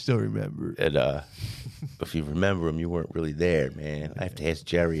 man, I still remember. And if you remember them, you weren't really there, man. I have to ask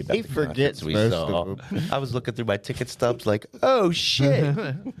Jerry about He the forgets concerts we most saw. of I was looking through my ticket stubs like, oh, shit.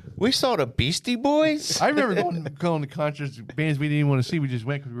 We saw the Beastie Boys? I remember going to concerts, bands we didn't even want to see. We just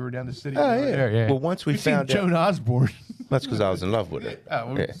went because we were down the city. Oh, We were yeah. there, Well, once we seen found out- Joan Osborne. That's because I was in love with it.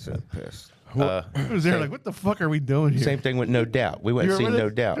 Oh, Yeah. So pissed. I was there like, what the fuck are we doing here? Same thing with No Doubt. We went You and seen remember No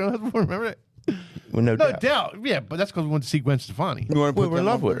that? Doubt. Joan Osborne, remember that? With No No Doubt. doubt. Yeah, but that's because we went to see Gwen Stefani. You want to We put were in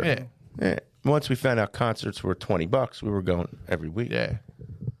them love with her. Yeah. Yeah. Once we found out concerts were $20, we were going every week. Yeah.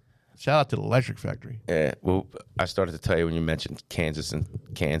 Shout out to the Electric Factory. Yeah. Well, I started to tell you when you mentioned Kansas.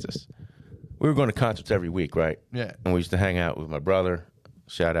 We were going to concerts every week, right? Yeah. And we used to hang out with my brother.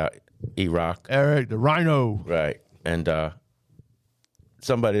 Shout out E-Rock. Eric, the Rhino. Right. And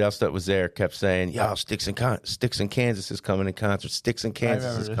somebody else that was there kept saying, yo, Sticks in Kansas is coming in concert. Sticks in Kansas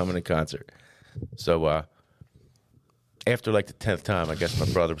remember is this. coming in concert. So after like the 10th time, I guess my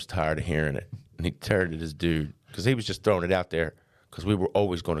brother was tired of hearing it. And he turned to this dude, because he was just throwing it out there, because we were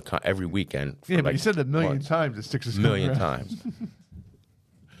always going to every weekend. For Yeah, but you said that a million months. times that Sticks is A million coming around. times.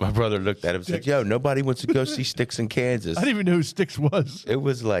 My brother looked at him and said, "Yo, nobody wants to go see Sticks in Kansas." I didn't even know who Sticks was. It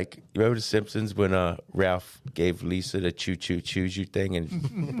was like, you remember The Simpsons when Ralph gave Lisa the choo choo choose you thing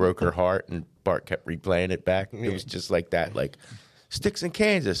and broke her heart, and Bart kept replaying it back. It was just like that, like Sticks in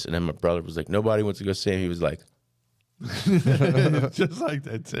Kansas. And then my brother was like, nobody wants to go see him. He was like, Just like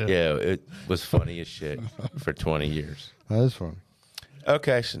that, too. yeah, it was funny as shit for 20 years. That is funny.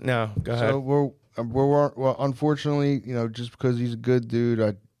 Okay, so now go ahead. So well, unfortunately, you know, just because he's a good dude,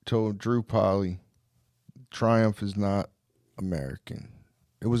 I told Drew Polly, Triumph is not American.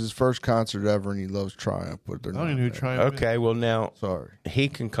 It was his first concert ever, and he loves Triumph, but they're I not. don't even know who Triumph is. Okay, well now Sorry. he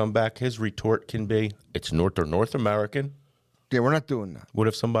can come back. His retort can be, it's North American. Yeah, we're not doing that. What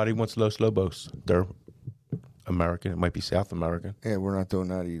if somebody wants Los Lobos? They're American. It might be South American. Yeah, we're not doing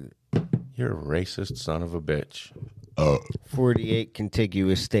that either. You're a racist son of a bitch. 48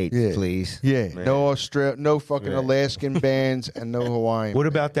 contiguous states, Yeah. please. Yeah, no fucking Alaskan bands, and no Hawaiian. What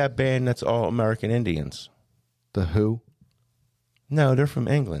about that band that's all American Indians? The Who? No, they're from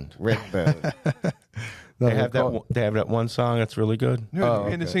England. Redbone. No, They have that one song that's really good. You know, the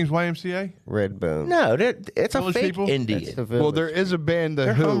band that sings YMCA? Redbone. No, it's a Village fake people? Indian. That's the Well, village. there is a band, The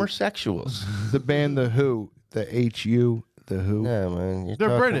They're Who. homosexuals. The band, The Who. The H-U, The Who. No, man. You're They're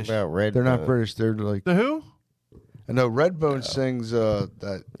talking British. about Redbone. They're not British. They're like... The Who? I know Redbone sings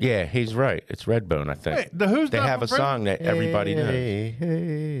that... Yeah, he's right. It's Redbone, I think. Wait, The Who's They not have a from Britain? song that everybody knows.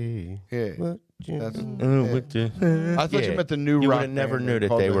 Hey, Yeah. what you That's, With the- I thought you Yeah. meant the new You rock would've never band. knew They're that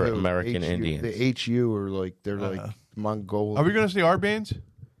called they The were Who. American HU. Indians. The HU are like, they're like Mongolian. Are we going to see our bands?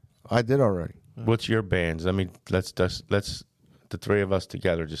 I did already. What's your bands? I mean, let's the three of us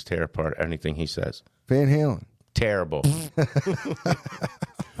together just tear apart anything he says. Van Halen. Terrible.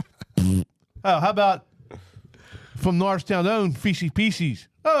 Oh, how about from Norristown own Feces Pieces?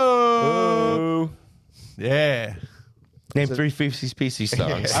 Oh, yeah. Name three Feces Pieces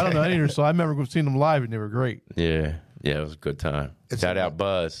songs. I don't know any of their songs. I remember seeing them live and they were great. Yeah, it was a good time. Shout out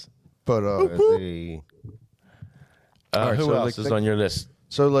Buzz. But the All right, Who so, else like, is on your list?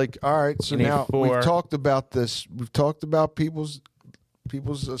 so like, all right. So You need now four. we've talked about this. We've talked about people's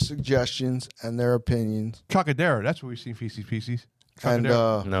suggestions and their opinions. Trocadero, that's where we seen Feces Pieces. And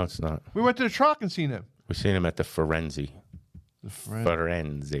Trocadero. No, it's not. We went to the Troc and seen them. We've seen him at the Firenze. Then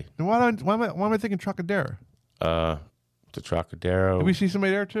Firenze. why am I thinking Trocadero? The Trocadero. Did we see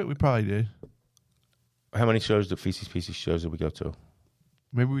somebody there too? We probably did. How many shows, the Feces Pieces shows, did we go to?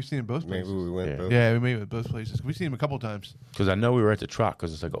 Maybe we've seen them both maybe places. we went Yeah. both. Yeah, we made it at both places. We've seen them a couple times. Because I know we were at the Troc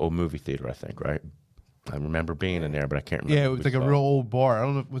because it's like an old movie theater, I think, right? I remember being in there, but I can't remember. Yeah, it who was we like a saw. real old bar. I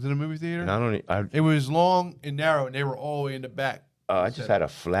don't know. Was it a movie theater? And I don't. It was long and narrow, and they were all the way in the back. I just had a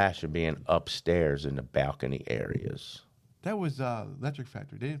flash of being upstairs in the balcony areas. That was Electric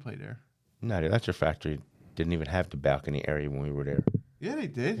Factory. They didn't play there. No, the Electric Factory didn't even have the balcony area when we were there. Yeah, they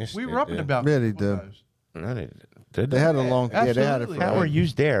did. Yes, we they were up in did. the balcony. Yeah, they a couple did. times. No, did They had a long. Yeah, they had it. absolutely. For, How were you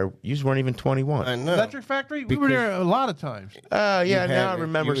there? You weren't even 21. I know. Electric Factory? We were Because- there a lot of times. Oh, yeah, You now I had-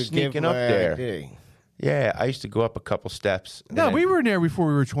 remember you would sneaking give up my there. ID. Yeah, I used to go up a couple steps. No, and we then- were in there before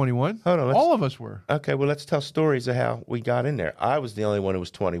we were 21. Hold on, All of us were. Okay, well, let's tell stories of how we got in there. I was the only one who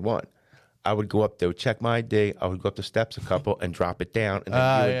was 21. I would go up, they would check my ID. I would go up the steps a couple and drop it down, and then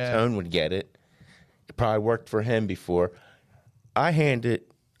you and yeah. Tone would get it. It probably worked for him before. I handed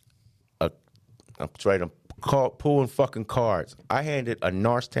I'm pulling fucking cards. I handed a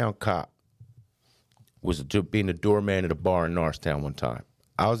Norristown cop, being a doorman at a bar in Norristown one time.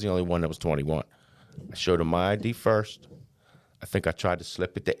 I was the only one that was 21. I showed him my ID first. I think I tried to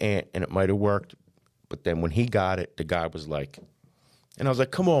slip it to Ant, and it might have worked. But then when he got it, the guy was like, and I was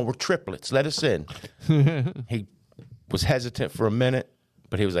like, come on, we're triplets. Let us in. He was hesitant for a minute,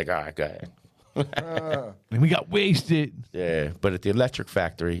 but he was like, all right, go ahead. And we got wasted. Yeah, but at the Electric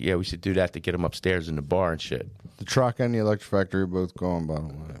Factory, yeah, we should do that to get him upstairs in the bar and shit. the Troc and the Electric Factory are both gone, by the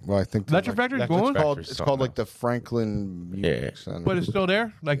way. Well, I think the Electric Factory's Electric going? Factory. It's called like the Franklin Music Yeah. Center. But it's still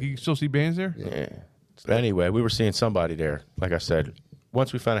there? Like you can still see bands there? Yeah. But anyway, we were seeing somebody there. Like I said,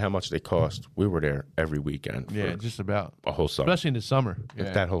 once we found out how much they cost, we were there every weekend. Yeah, for just about. a whole summer. Especially in the summer.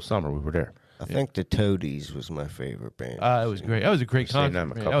 Yeah. That whole summer, we were there. I think the Toadies was my favorite band. It was great. That was a great seen concert.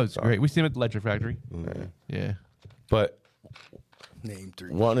 them a man. couple That was times. great. We seen them at the Electric Factory. Yeah. But Name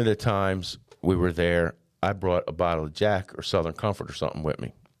three. one of the times we were there, I brought a bottle of Jack or Southern Comfort or something with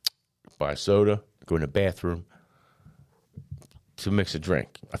me. Buy a soda, go in the bathroom to mix a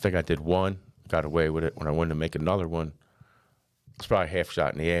drink. I think I did one, got away with it. When I wanted to make another one, it's probably half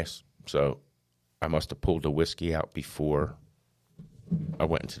shot in the ass. So I must have pulled the whiskey out before I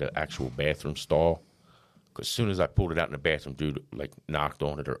went into the actual bathroom stall. Because as soon as I pulled it out in the bathroom, dude, like, knocked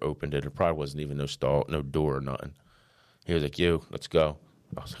on it or opened it. It probably wasn't even no stall, no door or nothing. He was like, "You, let's go."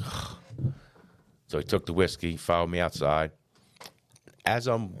 I was like, ugh. So he took the whiskey, followed me outside. As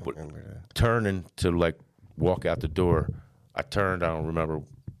I'm turning to, like, walk out the door, I turned. I don't remember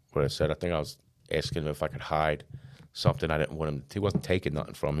what I said. I think I was asking him if I could hide something I didn't want him. He wasn't taking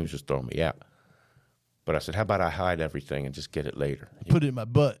nothing from me. He was just throwing me out. But I said, how about I hide everything and just get it later? Put it in my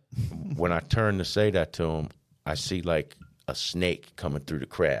butt. When I turned to say that to him, I see like a snake coming through the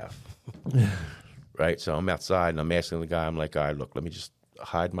craft. Right? So I'm outside and I'm asking the guy, I'm like, all right, look, let me just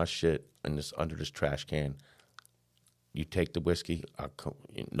hide my shit in this under this trash can. You take the whiskey,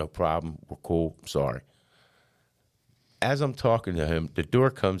 no problem, we're cool, sorry. As I'm talking to him, the door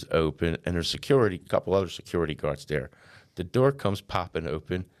comes open and there's a couple other security guards there. The door comes popping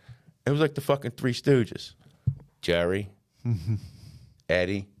open. It was like the fucking Three Stooges. Jerry,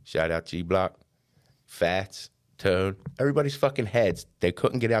 Eddie, shout out G-Block, Fats, Toad, everybody's fucking heads. They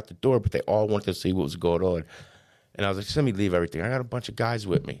couldn't get out the door, but they all wanted to see what was going on. And I was like, just let me leave everything. I got a bunch of guys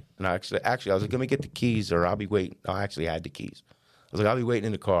with me. And I actually I was like, let me get the keys or I'll be waiting. I actually had the keys. I was like, I'll be waiting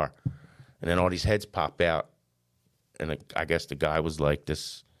in the car. And then all these heads pop out. And I guess the guy was like,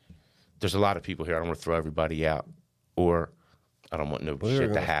 there's a lot of people here. I don't want to throw everybody out. Or I don't want no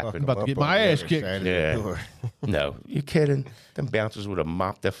shit to happen. I'm about to get my ass kicked. Yeah. No, you kidding? Them bouncers would have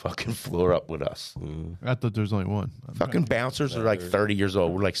mopped that fucking floor up with us. I thought there was only one. Fucking bouncers are like 30 years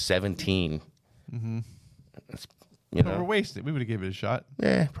old. We're like 17. Mm-hmm. You know? We're wasted. We would have gave it a shot.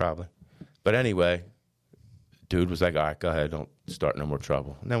 Yeah, probably. But anyway, dude was like, all right, go ahead. Don't start no more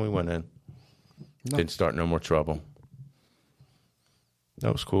trouble. And then we went in. No. Didn't start no more trouble.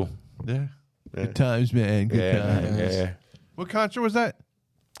 That was cool. Yeah. Good times, man. Good times. Yeah. What concert was that?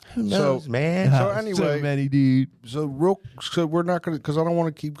 Who knows, man? So anyway, so many, dude. So we're not gonna, because I don't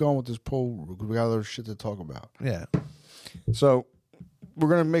want to keep going with this poll because we got other shit to talk about. Yeah. So we're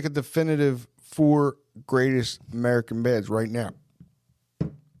gonna make a definitive 4 greatest American bands right now.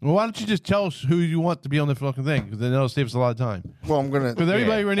 Well, why don't you just tell us who you want to be on the fucking thing? Because then that'll save us a lot of time. Well, I'm gonna. Because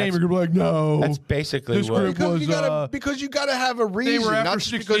everybody we name are gonna be like, no. That's basically this what. group Because you gotta have a reason. They were after not just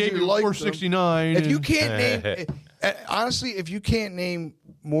 68 because you like before them. 69. If you can't name, honestly, if you can't name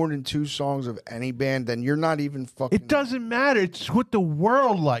more than 2 songs of any band, then you're not even fucking. It doesn't matter. It's what the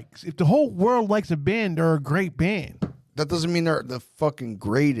world likes. If the whole world likes a band, they're a great band. That doesn't mean they're the fucking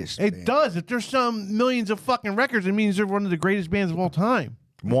greatest. It does. If there's some millions of fucking records, it means they're one of the greatest bands of all time.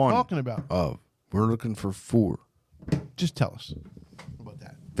 What are you talking about? We're looking for 4. Just tell us about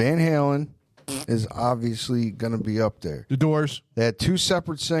that. Van Halen is obviously going to be up there. The Doors. They had 2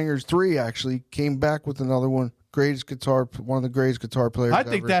 separate singers, 3 actually, came back with another one. One of the greatest guitar players I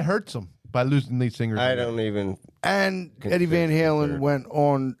think ever. that hurts them by losing lead singers. I don't even. And Eddie Van Halen went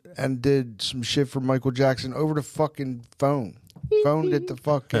on and did some shit for Michael Jackson over the fucking phone. Phoned it the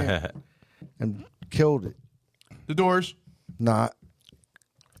fuck in and killed it. The Doors. Not.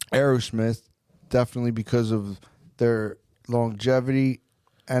 Aerosmith, definitely because of their longevity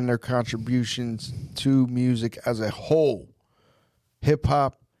and their contributions to music as a whole. Hip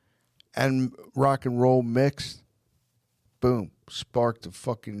hop and rock and roll mixed. Boom. Sparked a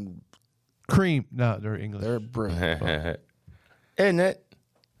fucking. Cream. No, they're English. They're brilliant. Isn't it?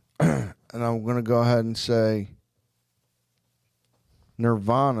 And I'm going to go ahead and say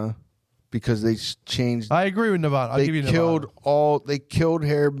Nirvana because they changed. I agree with Nirvana. I'll give you Nirvana. They killed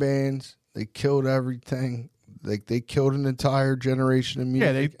hair bands. They killed everything. They killed an entire generation of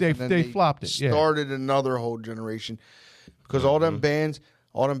music. Yeah, they flopped it. Started another whole generation because all them bands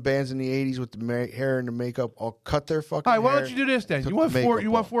in the '80s with the hair and the makeup all cut their fucking. All right, why hair, don't you do this then? took You want the four? makeup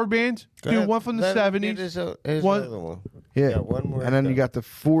You want off. 4 bands? Do one from the '70s. Here's One- another one. Yeah, one more and then to you go. got the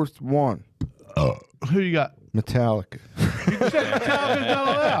 4th one, Who you got? Metallica. You said Metallica's not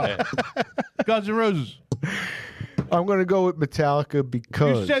allowed. Guns N' Roses. I'm gonna go with Metallica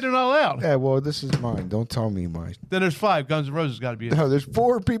because You said they're not allowed. Yeah, well, this is mine. Don't tell me mine. Then there's 5. Guns N' Roses got to be in. No, there's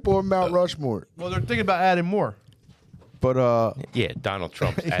 4 people in Mount Rushmore, Well, they're thinking about adding more. but Yeah, Donald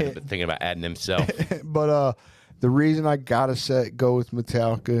Trump's thinking about adding himself. the reason I gotta go with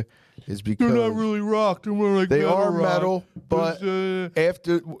Metallica is because They're not really rock. They're more like they metal are rock. metal, but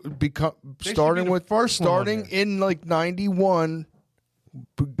after starting the first one on starting there. in like '91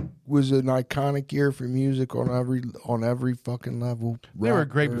 was an iconic year for music on every fucking level. They were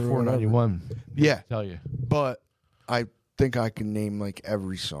great rock or before whatever. '91. Yeah, Tell you, but I think I can name like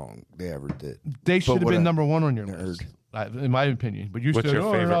every song they ever did. they should have been whatever. #1 on your Nerd. list, in my opinion. But you What's said, your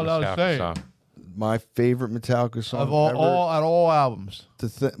 "Oh, they're favorite not allowed to Metallica say it." song? My favorite Metallica song Of all ever, at all albums.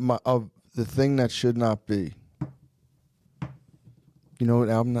 of the thing that should not be. You know what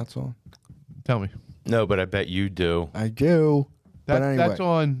album that's on? Tell me. No, but I bet you do. I do. But anyway, That's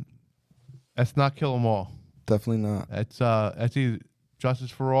on. That's not Kill 'Em All. definitely not. That's either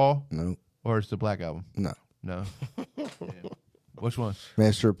Justice for All No, or it's the Black Album. no. No. Yeah. Which one?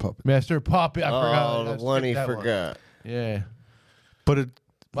 Master of Puppets. Master of Puppet. I forgot. Oh, the one he forgot. Yeah. But it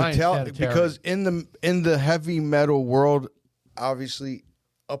Mine's Sanitarium. because in the heavy metal world, obviously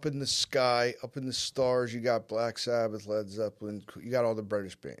up in the sky, up in the stars, you got Black Sabbath, Led Zeppelin, you got all the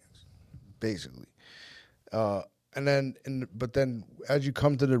British bands, basically. And then, but then as you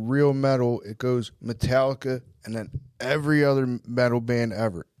come to the real metal, it goes Metallica, and then every other metal band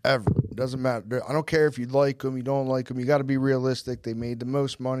ever. It doesn't matter. I don't care if you like them, you don't like them. You got to be realistic. They made the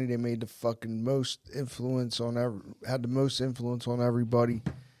most money. They made the fucking most influence on had the most influence on everybody,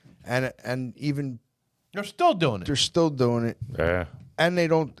 and even They're still doing it. they're still doing it. Yeah. And they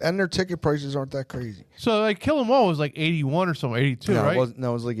don't, and their ticket prices aren't that crazy. So like Kill 'Em All was like 81 or something, 82, No, right? it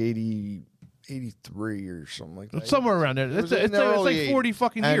was like 83 or something like that. Somewhere around there. It was It's in the early like 40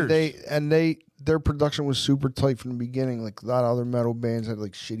 fucking years. And their production was super tight from the beginning. Like a lot of other metal bands had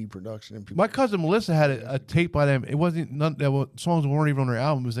like shitty production. And people, My cousin Melissa had a tape by them. It wasn't songs weren't even on their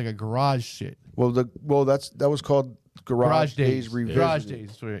album. It was like a garage shit. that was called Garage Days Revisited. Garage Days.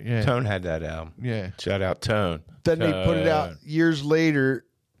 That's what yeah. Tone had that album. Yeah. Shout out Tone. Then they put it out years later.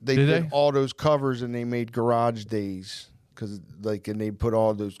 They Did did they? all those covers and they made Garage Days and they put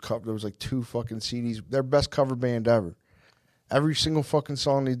all those covers. There was like 2 fucking CDs. Their best cover band ever. Every single fucking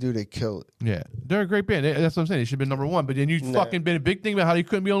song they do, they kill it. Yeah. They're a great band. That's what I'm saying. They should have been number one. But then you fucking been a big thing about how you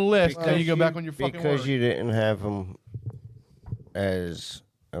couldn't be on the list. Then you go back on your fucking Because word. you didn't have them as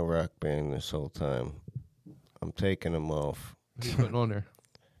a rock band this whole time. I'm taking them off. Who you putting on there?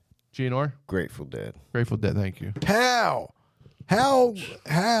 GNR? Grateful Dead. Grateful Dead. Thank you. How?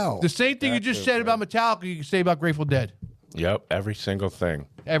 The same thing you just said about Metallica, you can say about Grateful Dead. Yep, every single thing.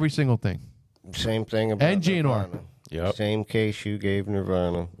 Every single thing. Same thing about And GNR. Nirvana. Yep. Same case you gave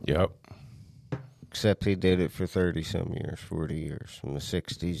Nirvana. Yep. Except he did it for 30-some years, 40 years, from the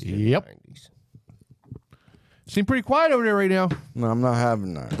 60s to Yep. the 90s. Seem pretty quiet over there right now. No, I'm not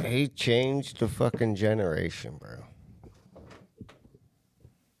having that. He changed the fucking generation, bro.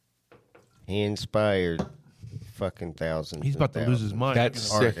 He inspired fucking thousands. He's about to lose his mind. That's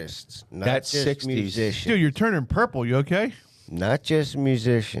of sick. artists. Not That's just 60s. musicians. Dude, you're turning purple. You okay? Not just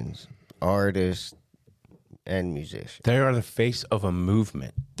musicians, artists and musicians. They are the face of a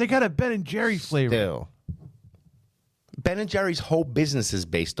movement. They got a Ben and Jerry flavor. Still. Ben and Jerry's whole business is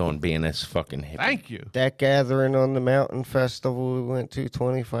based on being this fucking hippie. Thank you. That gathering on the mountain festival we went to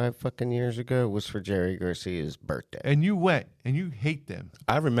 25 fucking years ago was for Jerry Garcia's birthday. And you went, and you hate them.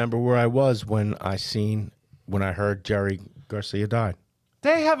 I remember where I was when I heard Jerry Garcia died.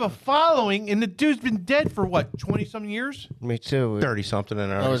 They have a following, and the dude's been dead for what, 20-some years? Me too. 30-something,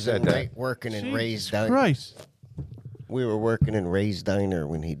 and I was said at that. night working in Ray's Jesus Diner. Christ. We were working in Ray's Diner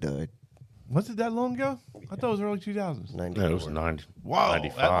when he died. Was it that long ago? I thought it was early 2000s. 94. No, it was 90, Wow,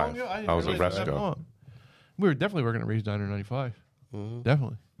 95. that long ago? I was a realize it was that Resco. long. We were definitely working at Ray's Diner in 95.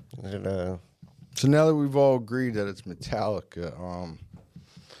 Definitely. And, So now that we've all agreed that it's Metallica,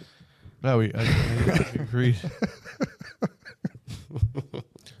 No, I agreed.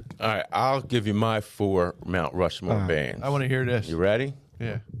 All right, I'll give you my 4 Mount Rushmore bands. I want to hear this. You ready?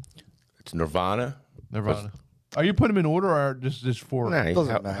 Yeah. It's Nirvana. Nirvana. Are you putting them in order or just 4? Nah,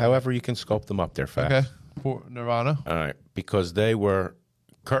 Doesn't matter. however you can sculpt them up there fast. Okay. For Nirvana. All right, because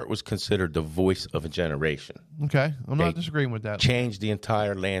Kurt was considered the voice of a generation. Okay. I'm not Hey, disagreeing with that. Changed the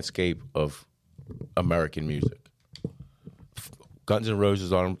entire landscape of American music. Guns N'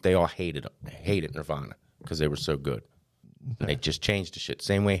 Roses on them, they all hated Nirvana because they were so good. They just changed the shit.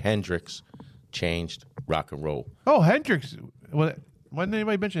 Same way Hendrix changed rock and roll. Oh, Hendrix. Why didn't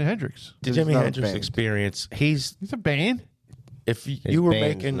anybody mention Hendrix? The He's Jimi not a Hendrix band. experience. He's He's a band. if his you were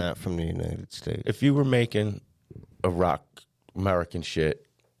band's making not from the United States. if you were making a rock American shit,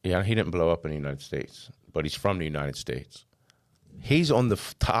 yeah, he didn't blow up in the United States, but he's from the United States. He's on the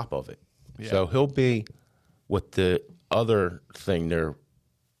top of it, so he'll be with the other thing they're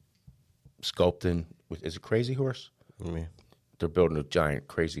sculpting. Is it Crazy Horse? Yeah. They're building a giant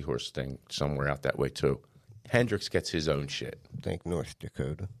Crazy Horse thing somewhere out that way too. Hendrix gets his own shit, Think North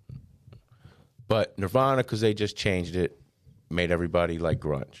Dakota. but Nirvana, because they just changed it, made everybody like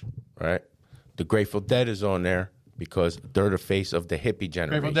grunge, right? The Grateful Dead is on there because they're the face of the hippie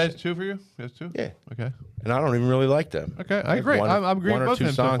generation. Grateful Dead's 2 for you? That's 2? Yeah. Okay. And I don't even really like them. Okay, I They have agree. I'm agreeing one with or both two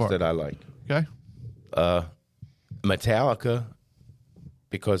of them so songs far. that I like. Okay. Metallica,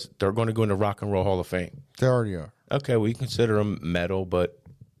 because they're going to go in the Rock and Roll Hall of Fame. they already are. Okay, we consider them metal, but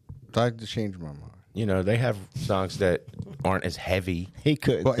I had to change my mind. you know they have songs that aren't as heavy. He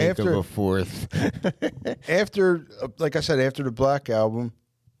couldn't Well, think of after- a fourth. After, like I said, after the Black Album,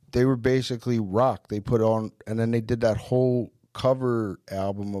 they were basically rock. They put on, and then they did that whole cover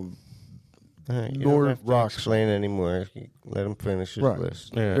album of You Lord don't have to Rock explain anymore. Let him finish his Right.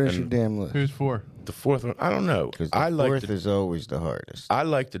 list. Yeah, Finish your and damn list. Who's for? the fourth one, I don't know. Because I the like fourth is always the hardest. I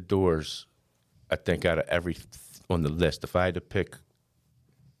like the Doors. I think out of every on the list, if I had to pick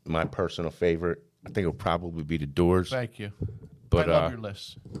my personal favorite, I think it would probably be the Doors. Thank you. But I love your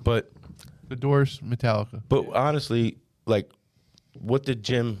list. but The Doors, Metallica. but honestly, like, what did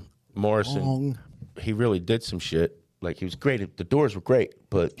Jim Morrison? He really did some shit. Like, he was great. The Doors were great,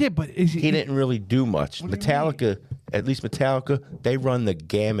 but Yeah, but is he didn't really do much. What do you Metallica, at least Metallica, they run the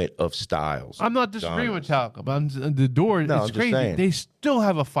gamut of styles. I'm not disagreeing with genres. Metallica, but the Doors, No, I'm it's just crazy. saying. They still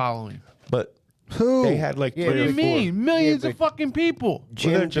have a following. But Who? they had like Yeah, What do three you or four. mean? Millions Yeah, of fucking people.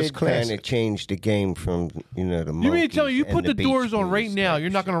 Jim they're just did kind classic. of change the game from, the You mean to tell me you Monkees put and the Beach Doors on Boys right now, type you're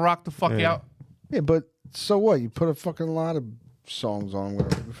not going to rock the fuck out? Yeah, but so what? You put a fucking lot of songs on.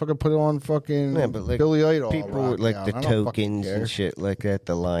 Whatever. You fucking put it on fucking Yeah, but like Billy Idol. people rock with like out. the I don't fucking Tokens care. and shit like that,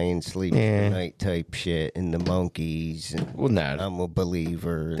 the Lion Sleep Tonight type shit, and the Monkees. And Well, nah, I'm a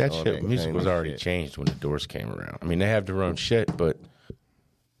believer. And that all shit, music kind was of already shit. changed when the Doors came around. I mean, they have their own shit, but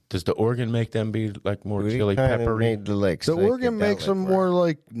does the organ make them be like more We chili kinda peppery? made the like The organ makes them psychedelic more rock.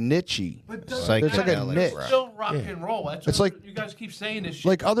 like nichey. It's It's like a niche. still rock and roll. That's It's what like- you guys keep saying this shit.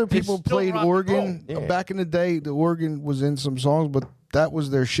 Like other It's people still played rock and organ roll. Yeah. back in the day. The organ was in some songs, but that was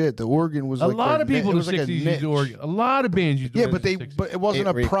their shit. The organ was A like lot their of people it in was the like a 60s niche. used organ. A lot of bands used Yeah, organ but they in the 60s. but it wasn't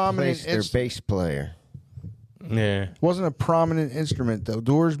It a prominent replaced their bass player. Yeah. wasn't a prominent instrument though.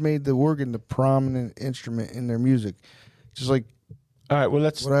 Doors made the organ the prominent instrument in their music. Just like All right. Well,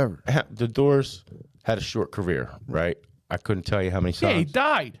 let's whatever. The Doors had a short career, right? I couldn't tell you how many songs. Yeah, he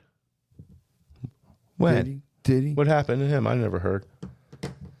died. When? Did he? What happened to him? I never heard.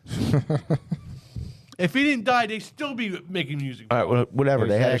 If he didn't die, they'd still be making music. All right. Well, whatever. It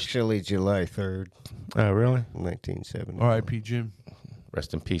They was had. actually July 3rd, Oh, really? 1970. R.I.P. Jim.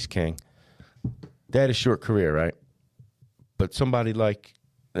 Rest in peace, King. They had a short career, right? But somebody like,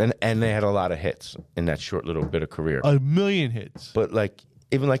 and they had a lot of hits in that short little bit of career. A million hits. But like,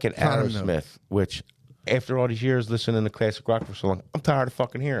 even like an I don't know. Aerosmith, which after all these years listening to classic rock for so long, I'm tired of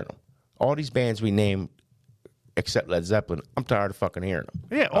fucking hearing them. All these bands we named, except Led Zeppelin, I'm tired of fucking hearing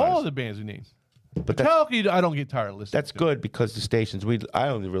them. Yeah, all the bands we named. But that's, Metallica, I don't get tired of listening that's to. good because the stations I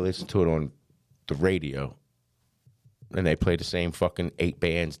only really listen to it on the radio, and they play the same fucking 8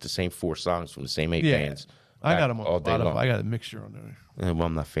 bands, the same 4 songs from the same 8 Yeah. bands. I got back them on all day Spotify. long. I got a mixture on there. Well,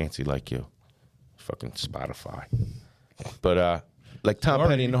 I'm not fancy like you. Fucking Spotify. But like Tom Sorry.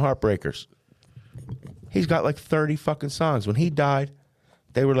 Petty and the Heartbreakers. He's got like 30 fucking songs. When he died,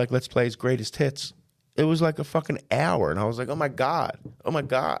 they were like, let's play his greatest hits. It was like a fucking hour. And I was like, oh my God. Oh my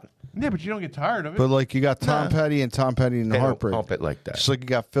God. Yeah, but you don't get tired of it. But like you got Tom Petty and Tom Petty and the They don't Heartbreak. pump it like that. Just like you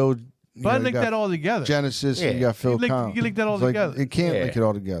got Phil. But I link that all together. Genesis and you Yeah. got Phil You link- Collins. you link that all It's like, together. You can't Yeah. link it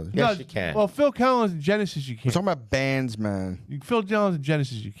all together. Yes, you can. Well, Phil Collins and Genesis, you We're can't. talking about bands, man. Phil Collins and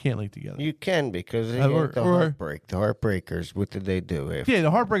Genesis, you can't link together. You can because they Or- had the or- Heartbreak. The Heartbreakers, what did they do? After? Yeah,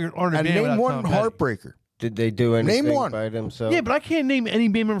 the Heartbreakers aren't a And band name without one Tom Petty. Heartbreaker. Did they do anything one. by themselves? Yeah, but I can't name any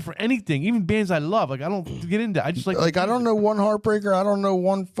band member for anything, even bands I love. Like I don't get into. I just like. Like I don't know one Heartbreaker. I don't know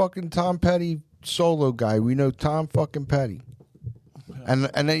one fucking Tom Petty solo guy. We know Tom fucking Petty, and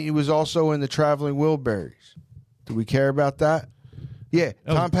then he was also in the Traveling Wilburys. Do we care about that? Yeah,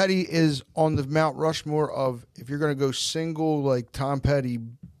 Oh. Tom Petty is on the Mount Rushmore of if you're gonna go single like Tom Petty,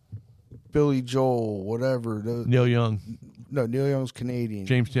 Billy Joel, whatever. Neil Young, No, Neil Young's Canadian.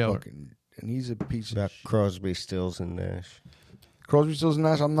 James Taylor. And he's a piece About of shit. Crosby, Stills, and Nash. Crosby, Stills, and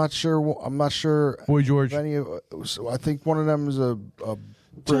Nash. I'm not sure. I'm not sure. Boy George. if any of. So I think one of them is a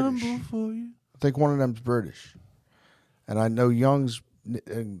British. Tumble for you. I think one of them's British, and I know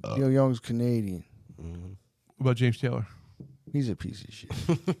Neil Young's Canadian. What about James Taylor? He's a piece of shit.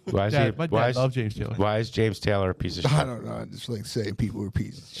 Why is, Dad, my dad why, is, loved James Taylor. why is James Taylor a piece of shit? I don't know. I just like saying people are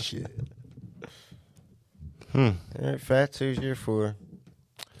pieces of shit. All right, Fats, who's your 4?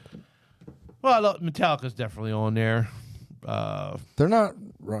 Well, I love, Metallica's definitely on there. They're not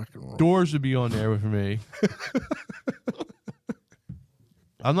rock and roll. Doors would be on there for me.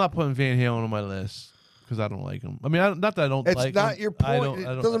 I'm not putting Van Halen on my list because I don't like them. I mean, not that I don't It's like not them. your I point.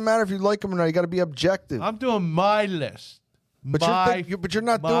 don't- It doesn't matter if you like them or not. You got to be objective. I'm doing my list. But my, you're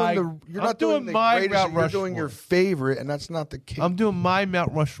not my- doing the. You're I'm not doing the my greatest. Mount You're doing your Rushmore. favorite, and that's not the case. I'm doing my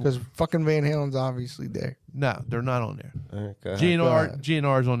Mount Rushmore. Because fucking Van Halen's obviously there. No, they're not on there. All right, go ahead. GNR,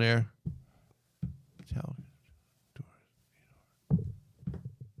 GNR's on there. Metallica.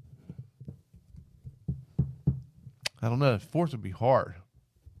 I don't know. Fourth would be hard.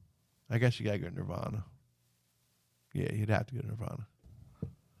 I guess you gotta go Nirvana. Yeah, you'd have to go Nirvana.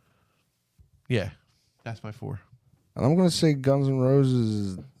 Yeah, that's my 4. And I'm gonna say Guns N'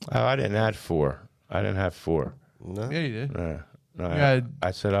 Roses. Oh, I didn't add 4. I didn't have 4. No. Yeah, you did. No, Yeah.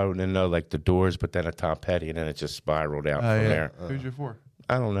 I said I didn't know like the Doors, but then a Tom Petty, and then it just spiraled out from there. Who's your 4?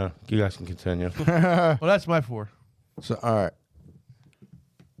 I don't know. You guys can continue. Well, that's my 4. So all right,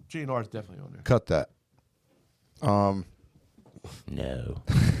 GNR is definitely on there. cut that. No.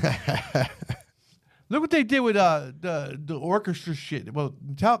 Look what they did with the orchestra shit. Well,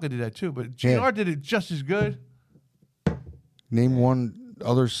 Metallica did that too, but GNR did it just as good. Name one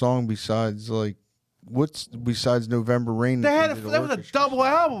other song besides besides November Rain. They had did that was a orchestra? double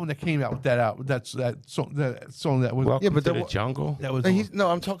album that came out with that out. That song that was Welcome but to there the jungle. that was No,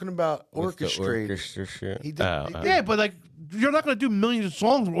 I'm talking about With the orchestrated. orchestra shit. He did. yeah, but like you're not going to do millions of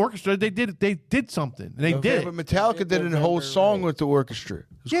songs with orchestra. They did something. And they did. But Metallica did a whole song with the orchestra. It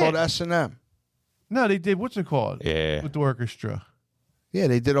was called S&M. No, they did. What's it called? Yeah. With the orchestra. Yeah,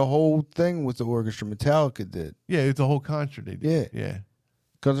 they did a whole thing with the orchestra. Metallica did. Yeah, it's a whole concert they did. Yeah.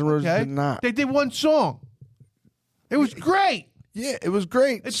 Guns N' Roses Okay? did not. They did one song. It was great. Yeah, it was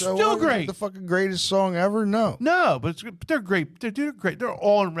great. It's So still what, was it great. the fucking greatest song ever? No. No, but they're great. They're great. They're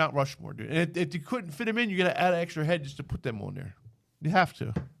all in Mount Rushmore, dude. And if you couldn't fit them in, you got to add an extra head just to put them on there. You have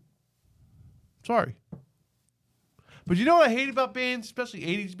to. Sorry. But you know what I hate about bands, especially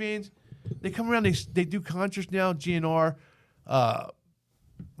 80s bands? They come around, they do concerts now, GNR,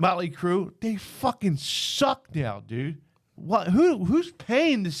 Motley Crue. They fucking suck now, dude. What? Who's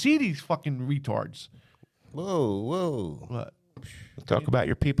paying to see these fucking retards? Whoa. What? Talk about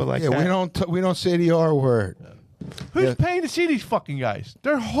your people like Yeah, that. we don't say the R word. Who's paying to see these fucking guys?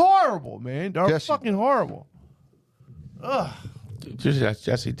 They're horrible, man. They're Jesse. fucking horrible. Ugh.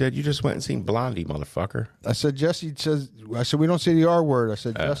 Jesse did. You just went and seen Blondie, motherfucker. I said Jesse says. I said we don't say the R word. I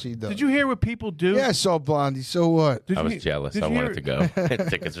said Jesse does. Did you hear what people do? Yeah, I saw Blondie. So what? Did I you was hear- jealous. did I you wanted hear- to go.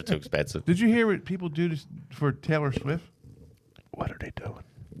 Tickets are too expensive. Did you hear what people do for Taylor Swift? What are they doing?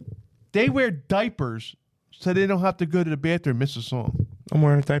 They wear diapers so they don't have to go to the bathroom and miss a song. I'm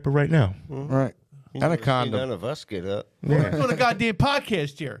wearing a diaper right now. Right. You And a never see condom. None of us get up. We're doing a goddamn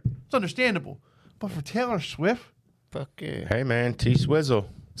podcast here. It's understandable. But for Taylor Swift, Fuck yeah. Hey, man. T-Swizzle.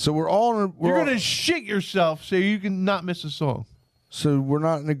 So we're all. you're going to shit yourself so you can not miss a song. So we're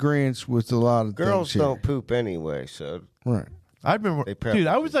not in agreement with a lot of Girls things here. don't poop anyway, so Right. I remember, They probably dude,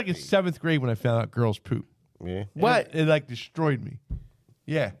 I was like in should be. 7th grade when I found out girls poop. yeah. What? It like destroyed me.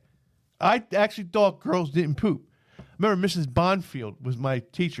 Yeah. I actually thought girls didn't poop. I remember Mrs. Bonfield was my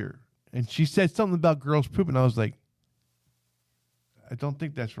teacher, and she said something about girls poop, and I was like, I don't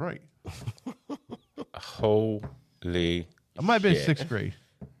think that's right. Holy I might have been shit. 6th grade,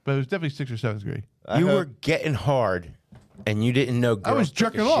 but it was definitely 6th or 7th grade. You were getting hard, and you didn't know girls I was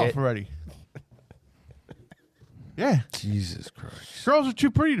took a jerking off shit? already. Yeah. Jesus Christ. Girls are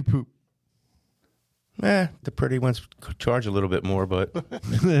too pretty to poop. The pretty ones charge a little bit more, but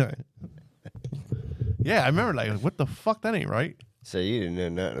Yeah, I remember like, what the fuck? That ain't right. So you didn't know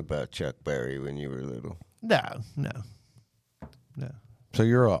nothing about Chuck Berry when you were little. No. So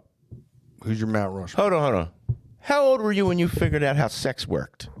you're up. Who's your Mount Rushmore? hold on. How old were you when you figured out how sex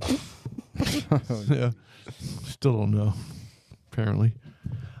worked? Yeah. Still don't know. Apparently.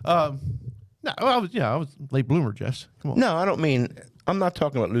 No, I was late bloomer, Jess. Come on. No, I don't mean. I'm not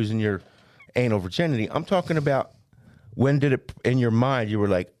talking about losing your anal virginity. I'm talking about when did it in your mind you were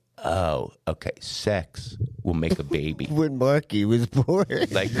like, oh, okay, sex will make a baby. When Marky was born.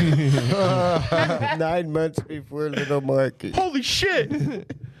 Like, 9 months before little Marky. holy shit!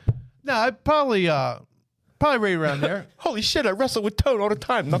 No, I probably right around there. Holy shit! I wrestle with Toad all the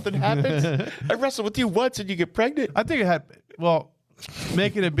time. Nothing happens. I wrestle with you once and you get pregnant. I think it had,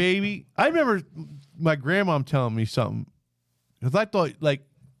 making a baby. I remember my grandmom telling me something. Because I thought, like,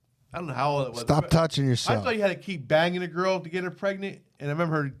 I don't know how old it was. Stop touching I yourself. thought you had to keep banging a girl to get her pregnant. And I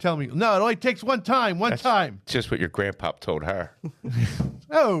remember her telling me, no, it only takes one time. That's just what your grandpop told her.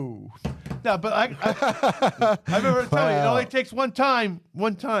 Oh. No, but I remember her telling me, it only takes one time.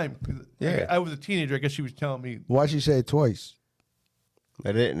 Yeah. I was a teenager. I guess she was telling me. Why'd she say it twice?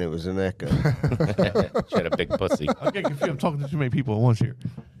 I didn't. It was an echo. She had a big pussy. I'm getting confused. I'm talking to too many people at once here.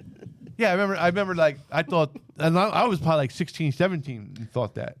 Yeah, I remember like, I thought, and I was probably like 16, 17 and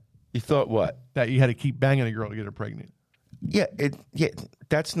thought that You thought what? you had to keep banging a girl to get her pregnant. Yeah,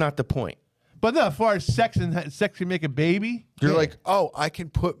 that's not the point. But no, as far as sex can make a baby, You're like, oh, I can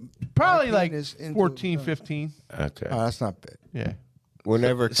put probably my like penis into- 14, 15. Okay. Oh, that's not bad. Yeah.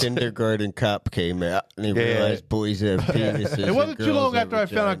 Whenever Kindergarten Cop came out and he realized boys have penises. It wasn't too long after I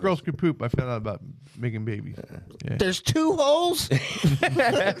found out vaginas. girls could poop. I found out about making babies. Yeah. There's 2 holes?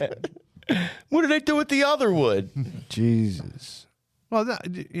 What do they do with the other wood? Jesus. Well,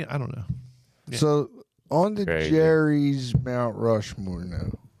 yeah, I don't know. Yeah. So on the Crazy. Jerry's Mount Rushmore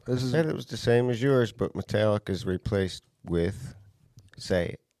now. This is Said it was the same as yours, but Metallica's replaced with, say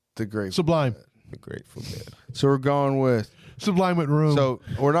it, the Grateful. Sublime. the Grateful Dead. So we're going with. Sublime with room. So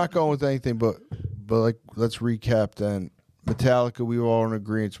we're not going with anything, but like let's recap then. Metallica, we were all in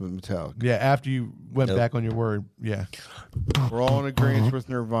agreement with Metallica. yeah, after you went Nope. back on your word. Yeah. We're all in agreement with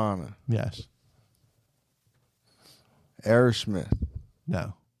Nirvana. Yes. Aerosmith.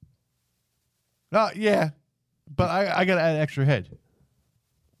 No. Yeah. But I got to add extra head.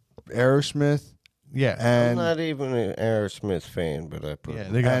 Aerosmith. Yeah. I'm And not even an Aerosmith fan, but I put yeah,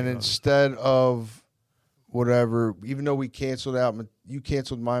 they got and it. instead of whatever, even though we canceled out, you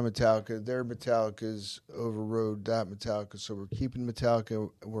canceled my Metallica, their Metallica's overrode that Metallica, so we're keeping Metallica,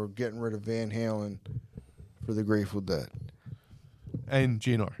 we're getting rid of Van Halen for the Grateful Dead. And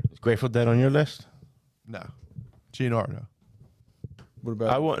GNR. Is Grateful Dead on your list? No. GNR, no. What about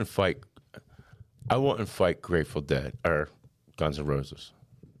I wouldn't fight Grateful Dead or Guns N' Roses.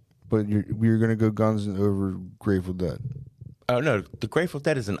 But you're going to go Guns over Grateful Dead. Oh no, the Grateful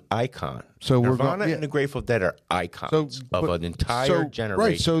Dead is an icon. So we're Nirvana yeah. and the Grateful Dead are icons of an entire generation.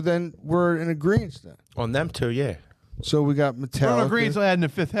 Right, so then we're in agreement then. On them two, yeah. So we got We're Metallica. agreeing on adding a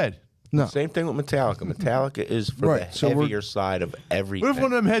fifth head. No. Same thing with Metallica. Metallica is for Right, the so we're- heavier side of everything. What if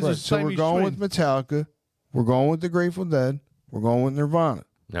one of them heads Right, is so we're Siamese going twin? with Metallica. We're going with the Grateful Dead. We're going with Nirvana.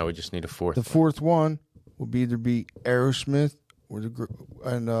 Now we just need a fourth. The fourth one will either be Aerosmith or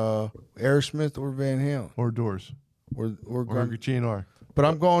Aerosmith or Van Halen. Or Doors. Or Or Gun- GNR. But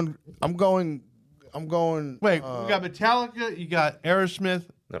I'm going. Wait, we got Metallica, you got Aerosmith.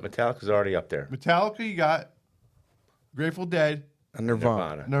 No, Metallica's already up there. Metallica, you got Grateful Dead, and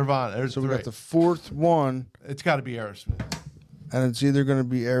Nirvana. Nirvana. There's So we three. got the fourth one, It's got to be Aerosmith. and it's either going to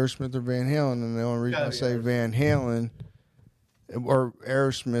be Aerosmith or Van Halen. And the only reason Gotta I be say Van Halen or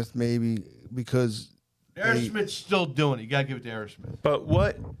Aerosmith maybe because Aerosmith's still doing it. You got to give it to Aerosmith. But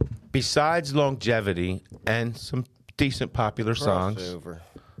what, besides longevity and some decent popular songs, Crossover.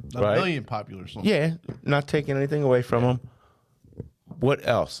 A Right. million popular songs. yeah, not taking anything away from them. What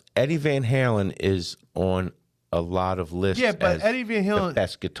else? Eddie Van Halen is on a lot of lists. Yeah, but as Eddie Van Halen- the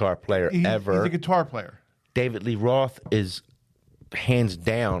best guitar player He's ever. a guitar player. David Lee Roth is hands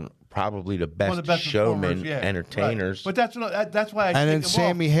down probably the One best of the best showman, performers, yeah. entertainers. Right. But that's why I and take then them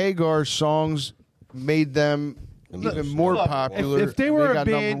Sammy Hagar's songs made them even more Look, popular. If they were a got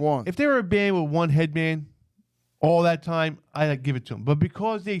band, number one. if they were a band with one headband all that time, I'd give it to them. But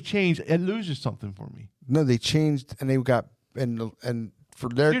because they changed, it loses something for me. No, they changed and they got and for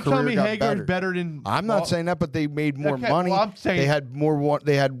their You're career telling me got Hagar's better than? I'm not saying that, but they made more Okay, money. well, I'm saying- they had more.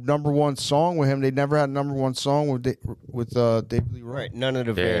 They had number one song with him. They never had number one song with David Lee Roth. Right, none of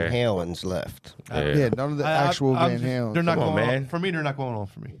the Van Halens left. Yeah, none of the actual I'm Van just- Halen. They're not Come on, going man. on. For me, they're not going on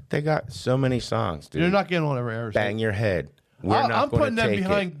for me. They got so many songs, dude. They're not getting on every Aerosmith. Bang your head. We're not I'm going putting to them take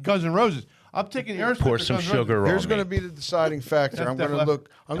behind it. Guns N' Roses. I'm taking Aerosmith. Pour or some Guns N' Roses. sugar There's on going to me. be the deciding factor. That's I'm going to definitely- look.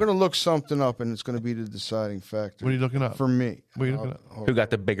 I'm going to look something up, and it's going to be the deciding factor. What are you looking up? For me? What are you looking up? Who got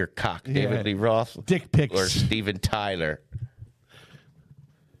the bigger cock, Yeah. David Lee Roth Dick pics. or Steven Tyler?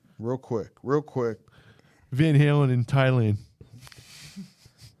 Real quick. Van Halen in Thailand.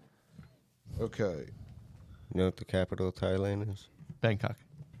 Okay. You know what the capital of Thailand is? Bangkok.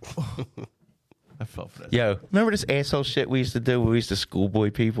 I fell for that. Yo, remember this asshole shit we used to do? We used to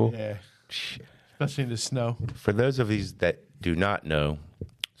schoolboy people. Yeah. Especially in the snow. For those of you that do not know,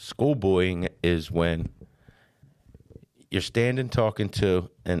 schoolboying is when you're standing talking to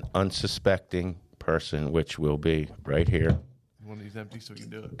an unsuspecting person, which will be right here, One of these empty so we can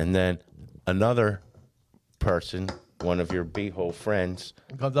do it. and then another person, one of your beehole friends,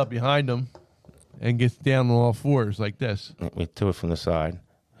 Comes up behind them and gets down on all fours like this. let me do it from the side.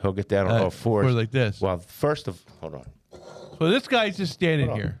 He'll get down on all fours. fours like this. Well, hold on. So this guy's just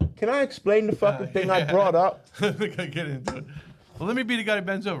standing here. Can I explain the fucking thing I brought up? Get into it. Well, let me be the guy that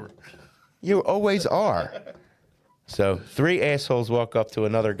bends over. You always are. So 3 assholes walk up to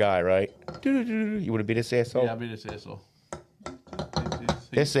another guy, right? You want to be this asshole? Yeah, I'll be this asshole.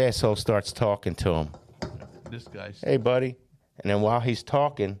 This asshole starts talking to him. This guy's. Hey, buddy. And then while he's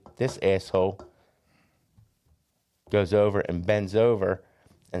talking, this asshole goes over and bends over.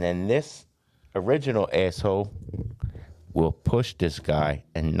 And then this original asshole will push this guy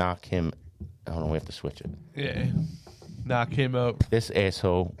and knock him. Hold on, we have to switch it. Yeah. Knock him out. This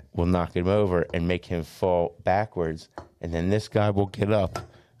asshole will knock him over and make him fall backwards. and then this guy will get up.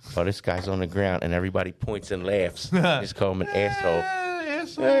 Oh, this guy's on the ground, and everybody points and laughs. Just call him an asshole.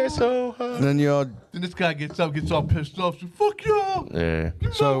 Asshole. And then y'all. Then this guy gets up, gets all pissed off. So, fuck y'all. Yeah.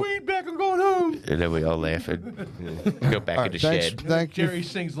 Give my weed back. I'm going home. And then we all laugh and go back in the shed. Thank you. Jerry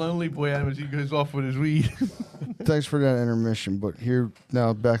sings Lonely Boy as he goes off with his weed. Thanks for that intermission. But here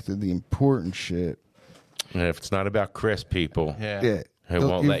now, back to the important shit. And if it's not about Chris, people, Yeah. he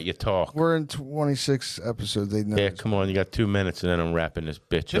won't let you talk. We're in 26 episodes. They know. Yeah, come on. You got 2 minutes, and then I'm wrapping this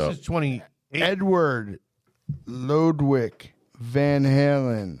bitch This up. is 28. Edward Lodwick Van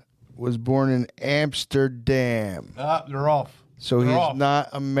Halen was born in Amsterdam. They're off. So They're he's off. not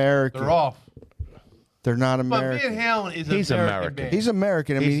American. They're off. They're not But American. Van Halen is He's American. American. band. He's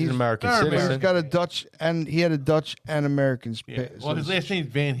American. I mean, He's an American they're citizen. He's got a Dutch, and he had a Dutch and American. Yeah. Well, his last name's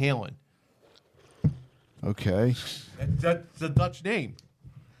Van Halen. Okay, That's the Dutch name.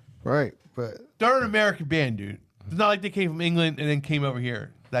 right, but They're an American band, dude. It's not like they came from England and then came over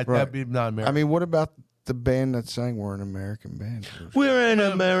here. That'd be not American. I mean, what about the band that sang "We're an American Band"? We're an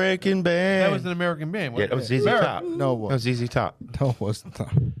American band. that was an American band. Yeah, that was ZZ Top. No, That was ZZ Top. no, it wasn't.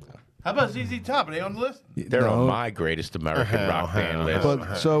 How about ZZ Top? Are they on the list? They're No. on my greatest American rock band list.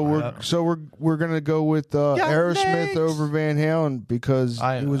 But we're gonna go with Aerosmith over Van Halen because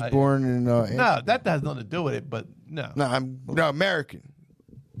he was born in. No, that has nothing to do with it. But no. No, I'm American.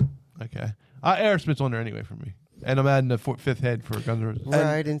 Okay. Aerosmith's on there anyway for me. And I'm adding the fifth head for Guns N' Roses.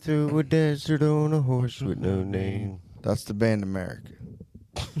 Riding through a desert on a horse with no name. That's the band America.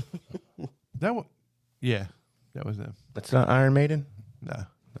 That one? Yeah, that was them. That's not Iron Maiden? No,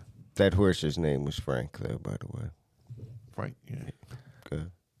 That horse's name was Frank, though, by the way. Frank. Yeah.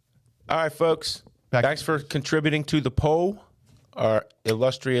 Good. All right, folks. Thanks for contributing to the poll. Our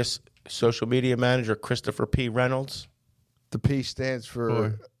illustrious social media manager, Christopher P. Reynolds, The P stands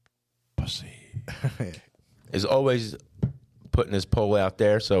for Pussy. is always putting his poll out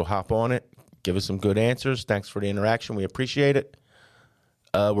there, so hop on it. Give us some good answers. Thanks for the interaction. We appreciate it.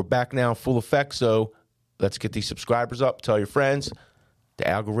 We're back now in full effect, so let's get these subscribers up. Tell your friends. The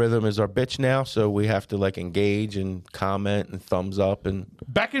algorithm is our bitch now, so we have to engage and comment and thumbs up and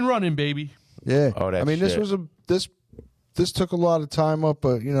Back and running, baby. Yeah. Oh, that I mean, shit. this took a lot of time up,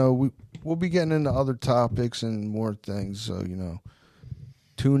 but we'll be getting into other topics and more things. So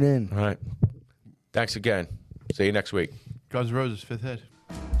tune in. all right. Thanks again. See you next week. Guns N' Roses, fifth head.